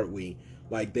Mario Kart Wii.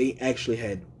 Like, they actually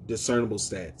had discernible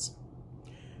stats.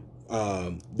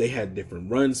 They had different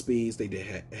run speeds. They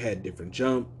had different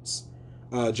jumps,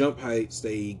 jump heights.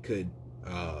 They could.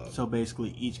 So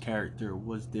basically, each character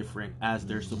was different as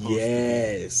they're supposed to be.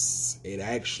 Yes, it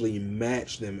actually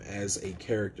matched them as a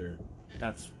character.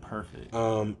 That's perfect.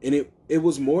 And it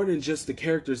was more than just the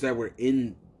characters that were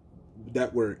in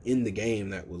the game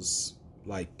that was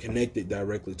like connected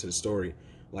directly to the story.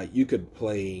 Like, you could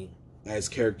play as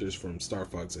characters from Star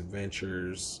Fox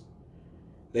Adventures.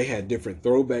 They had different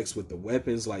throwbacks with the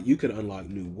weapons. Like, you could unlock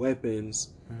new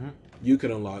weapons. You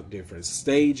could unlock different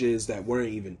stages that weren't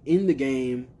even in the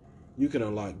game. You could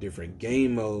unlock different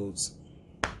game modes.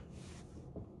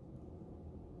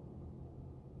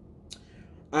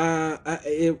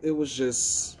 It was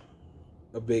just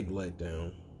a big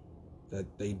letdown that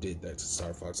they did that to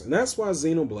Star Fox. And that's why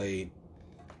Xenoblade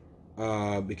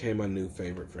became my new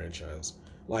favorite franchise.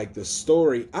 Like, the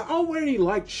story, I already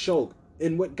liked Shulk.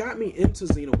 And what got me into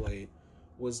Xenoblade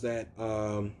was that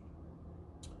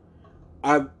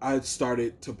I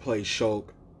started to play Shulk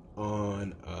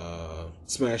on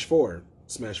Smash 4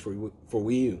 for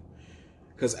Wii U.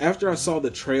 Because after I saw the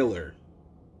trailer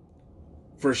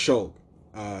for Shulk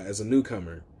as a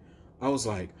newcomer, I was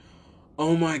like,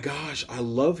 oh my gosh, I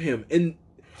love him. And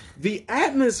the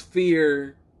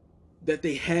atmosphere that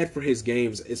they had for his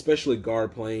games, especially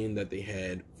guard playing that they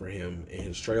had for him in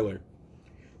his trailer,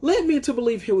 led me to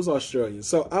believe he was Australian.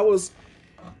 So I was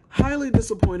highly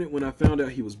disappointed when I found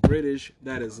out he was British.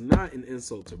 That is not an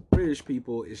insult to British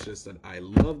people. It's just that I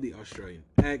love the Australian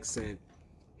accent.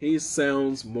 He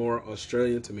sounds more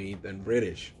Australian to me than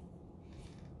British.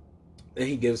 And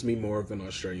he gives me more of an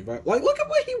Australian vibe. Like, look at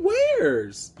what he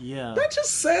wears. Yeah. That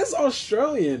just says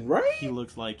Australian, right? He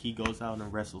looks like he goes out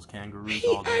and wrestles kangaroos he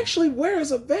all day. He actually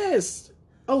wears a vest.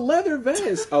 A leather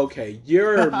vest. Okay,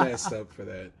 you're messed up for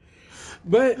that.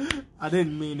 But I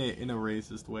didn't mean it in a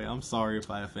racist way. I'm sorry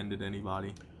if I offended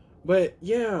anybody. But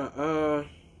yeah,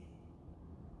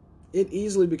 it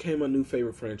easily became a new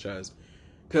favorite franchise.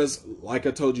 Because, like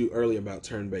I told you earlier about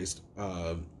turn-based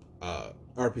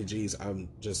RPGs, I'm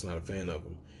just not a fan of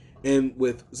them. And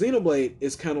with Xenoblade,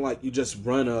 it's kind of like you just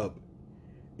run up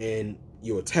and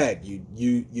you attack. You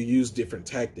use different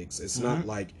tactics. It's not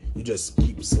like you just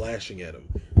keep slashing at them.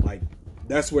 Like,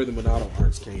 that's where the Monado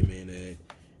arts came in at.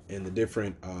 And the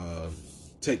different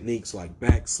techniques like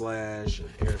backslash and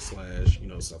air slash,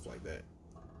 stuff like that.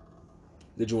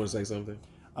 Did you want to say something?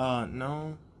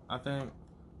 No, I think.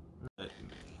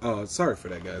 Sorry for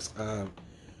that, guys.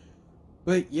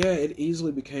 But yeah, it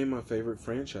easily became my favorite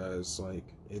franchise. Like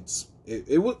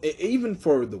it was even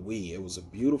for the Wii, it was a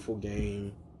beautiful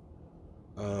game.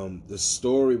 The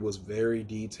story was very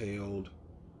detailed.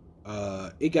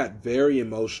 It got very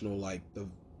emotional. Like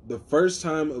the first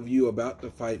time of you about to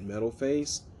fight Metal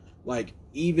Face, like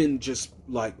even just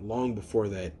like long before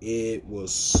that, it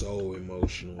was so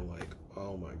emotional. Like,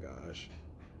 oh my gosh.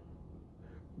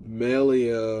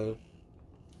 Melia,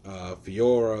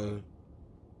 Fiora,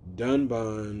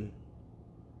 Dunban.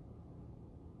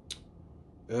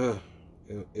 It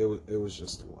was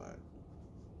just a lot.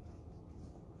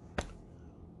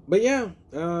 But yeah,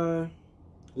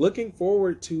 looking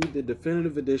forward to the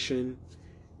definitive edition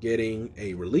getting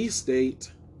a release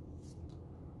date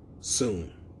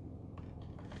soon.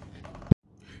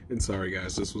 And sorry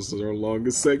guys, this was our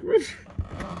longest segment.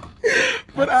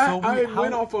 But I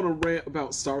went off on a rant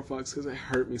about Star Fox because it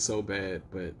hurt me so bad.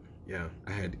 But yeah,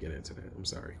 I had to get into that. I'm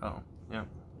sorry. Oh, yeah.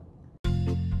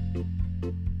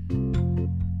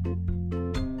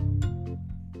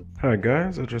 Hi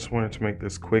guys, I just wanted to make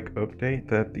this quick update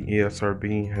that the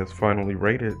ESRB has finally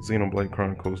rated Xenoblade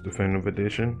Chronicles Definitive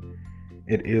Edition.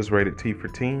 It is rated T for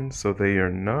teens, so they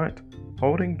are not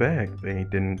holding back. They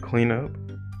didn't clean up,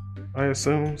 I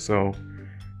assume, so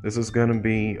this is going to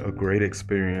be a great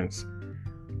experience.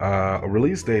 A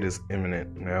release date is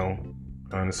imminent now,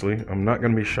 honestly. I'm not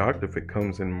going to be shocked if it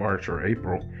comes in March or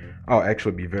April. I'll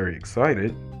actually be very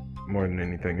excited, more than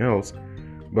anything else.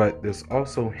 But this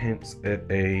also hints at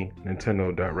a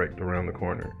Nintendo Direct around the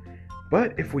corner.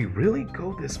 But if we really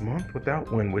go this month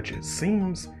without one, which it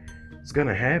seems is going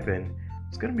to happen,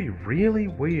 it's going to be really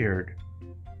weird.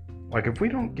 Like, if we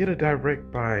don't get a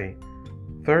Direct by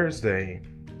Thursday,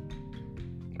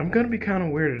 I'm going to be kind of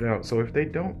weirded out. So if they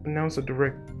don't announce a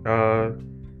Direct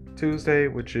Tuesday,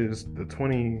 which is the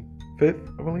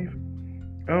 25th, I believe,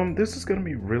 this is going to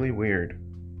be really weird.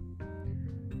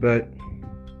 But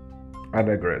I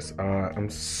digress. I'm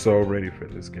so ready for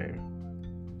this game.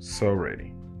 So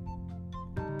ready.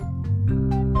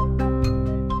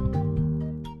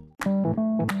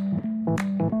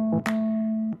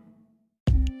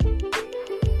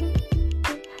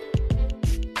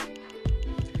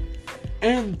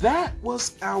 And that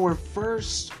was our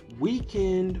first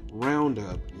weekend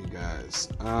roundup, you guys.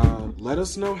 Let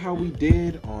us know how we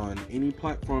did on any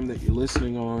platform that you're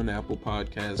listening on: Apple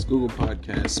Podcasts, Google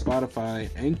Podcasts, Spotify,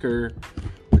 Anchor,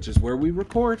 which is where we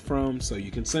record from. So you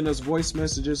can send us voice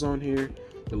messages on here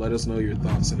to let us know your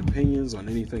thoughts and opinions on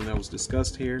anything that was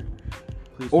discussed here.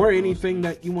 Or anything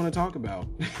that you want to talk about.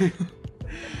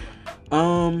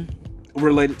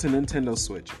 Related to Nintendo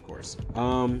Switch, of course.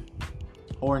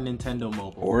 Or Nintendo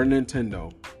Mobile. Or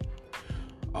Nintendo.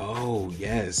 Oh,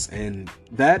 yes. And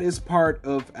that is part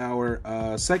of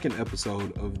our second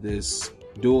episode of this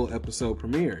dual episode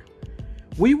premiere.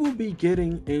 We will be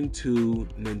getting into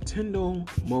Nintendo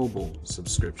Mobile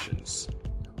subscriptions.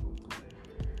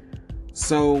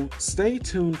 So stay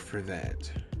tuned for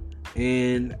that.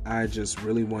 And I just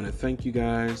really want to thank you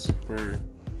guys for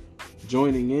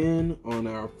joining in on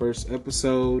our first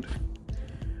episode.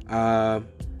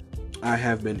 I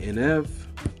have been NF.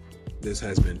 This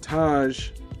has been Taj.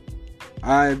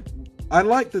 I'd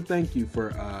like to thank you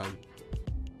for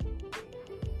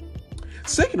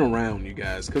sticking around, you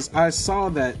guys, because I saw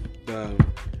that the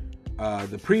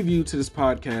preview to this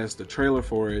podcast, the trailer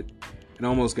for it, it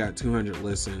almost got 200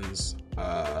 listens.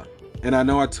 And I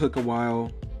know I took a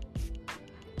while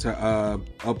to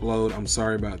upload. I'm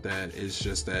sorry about that. It's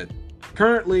just that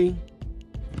currently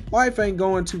life ain't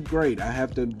going too great. I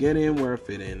have to get in where I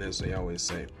fit in, as they always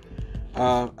say.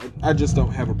 I just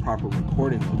don't have a proper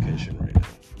recording location right now,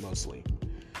 mostly.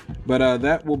 But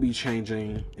that will be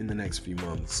changing in the next few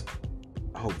months,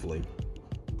 hopefully.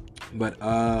 But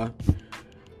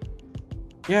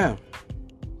yeah,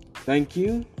 thank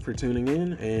you for tuning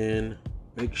in, and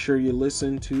make sure you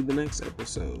listen to the next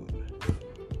episode.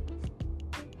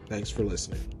 Thanks for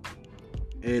listening.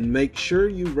 And make sure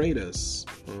you rate us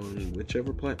on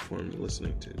whichever platform you're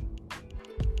listening to.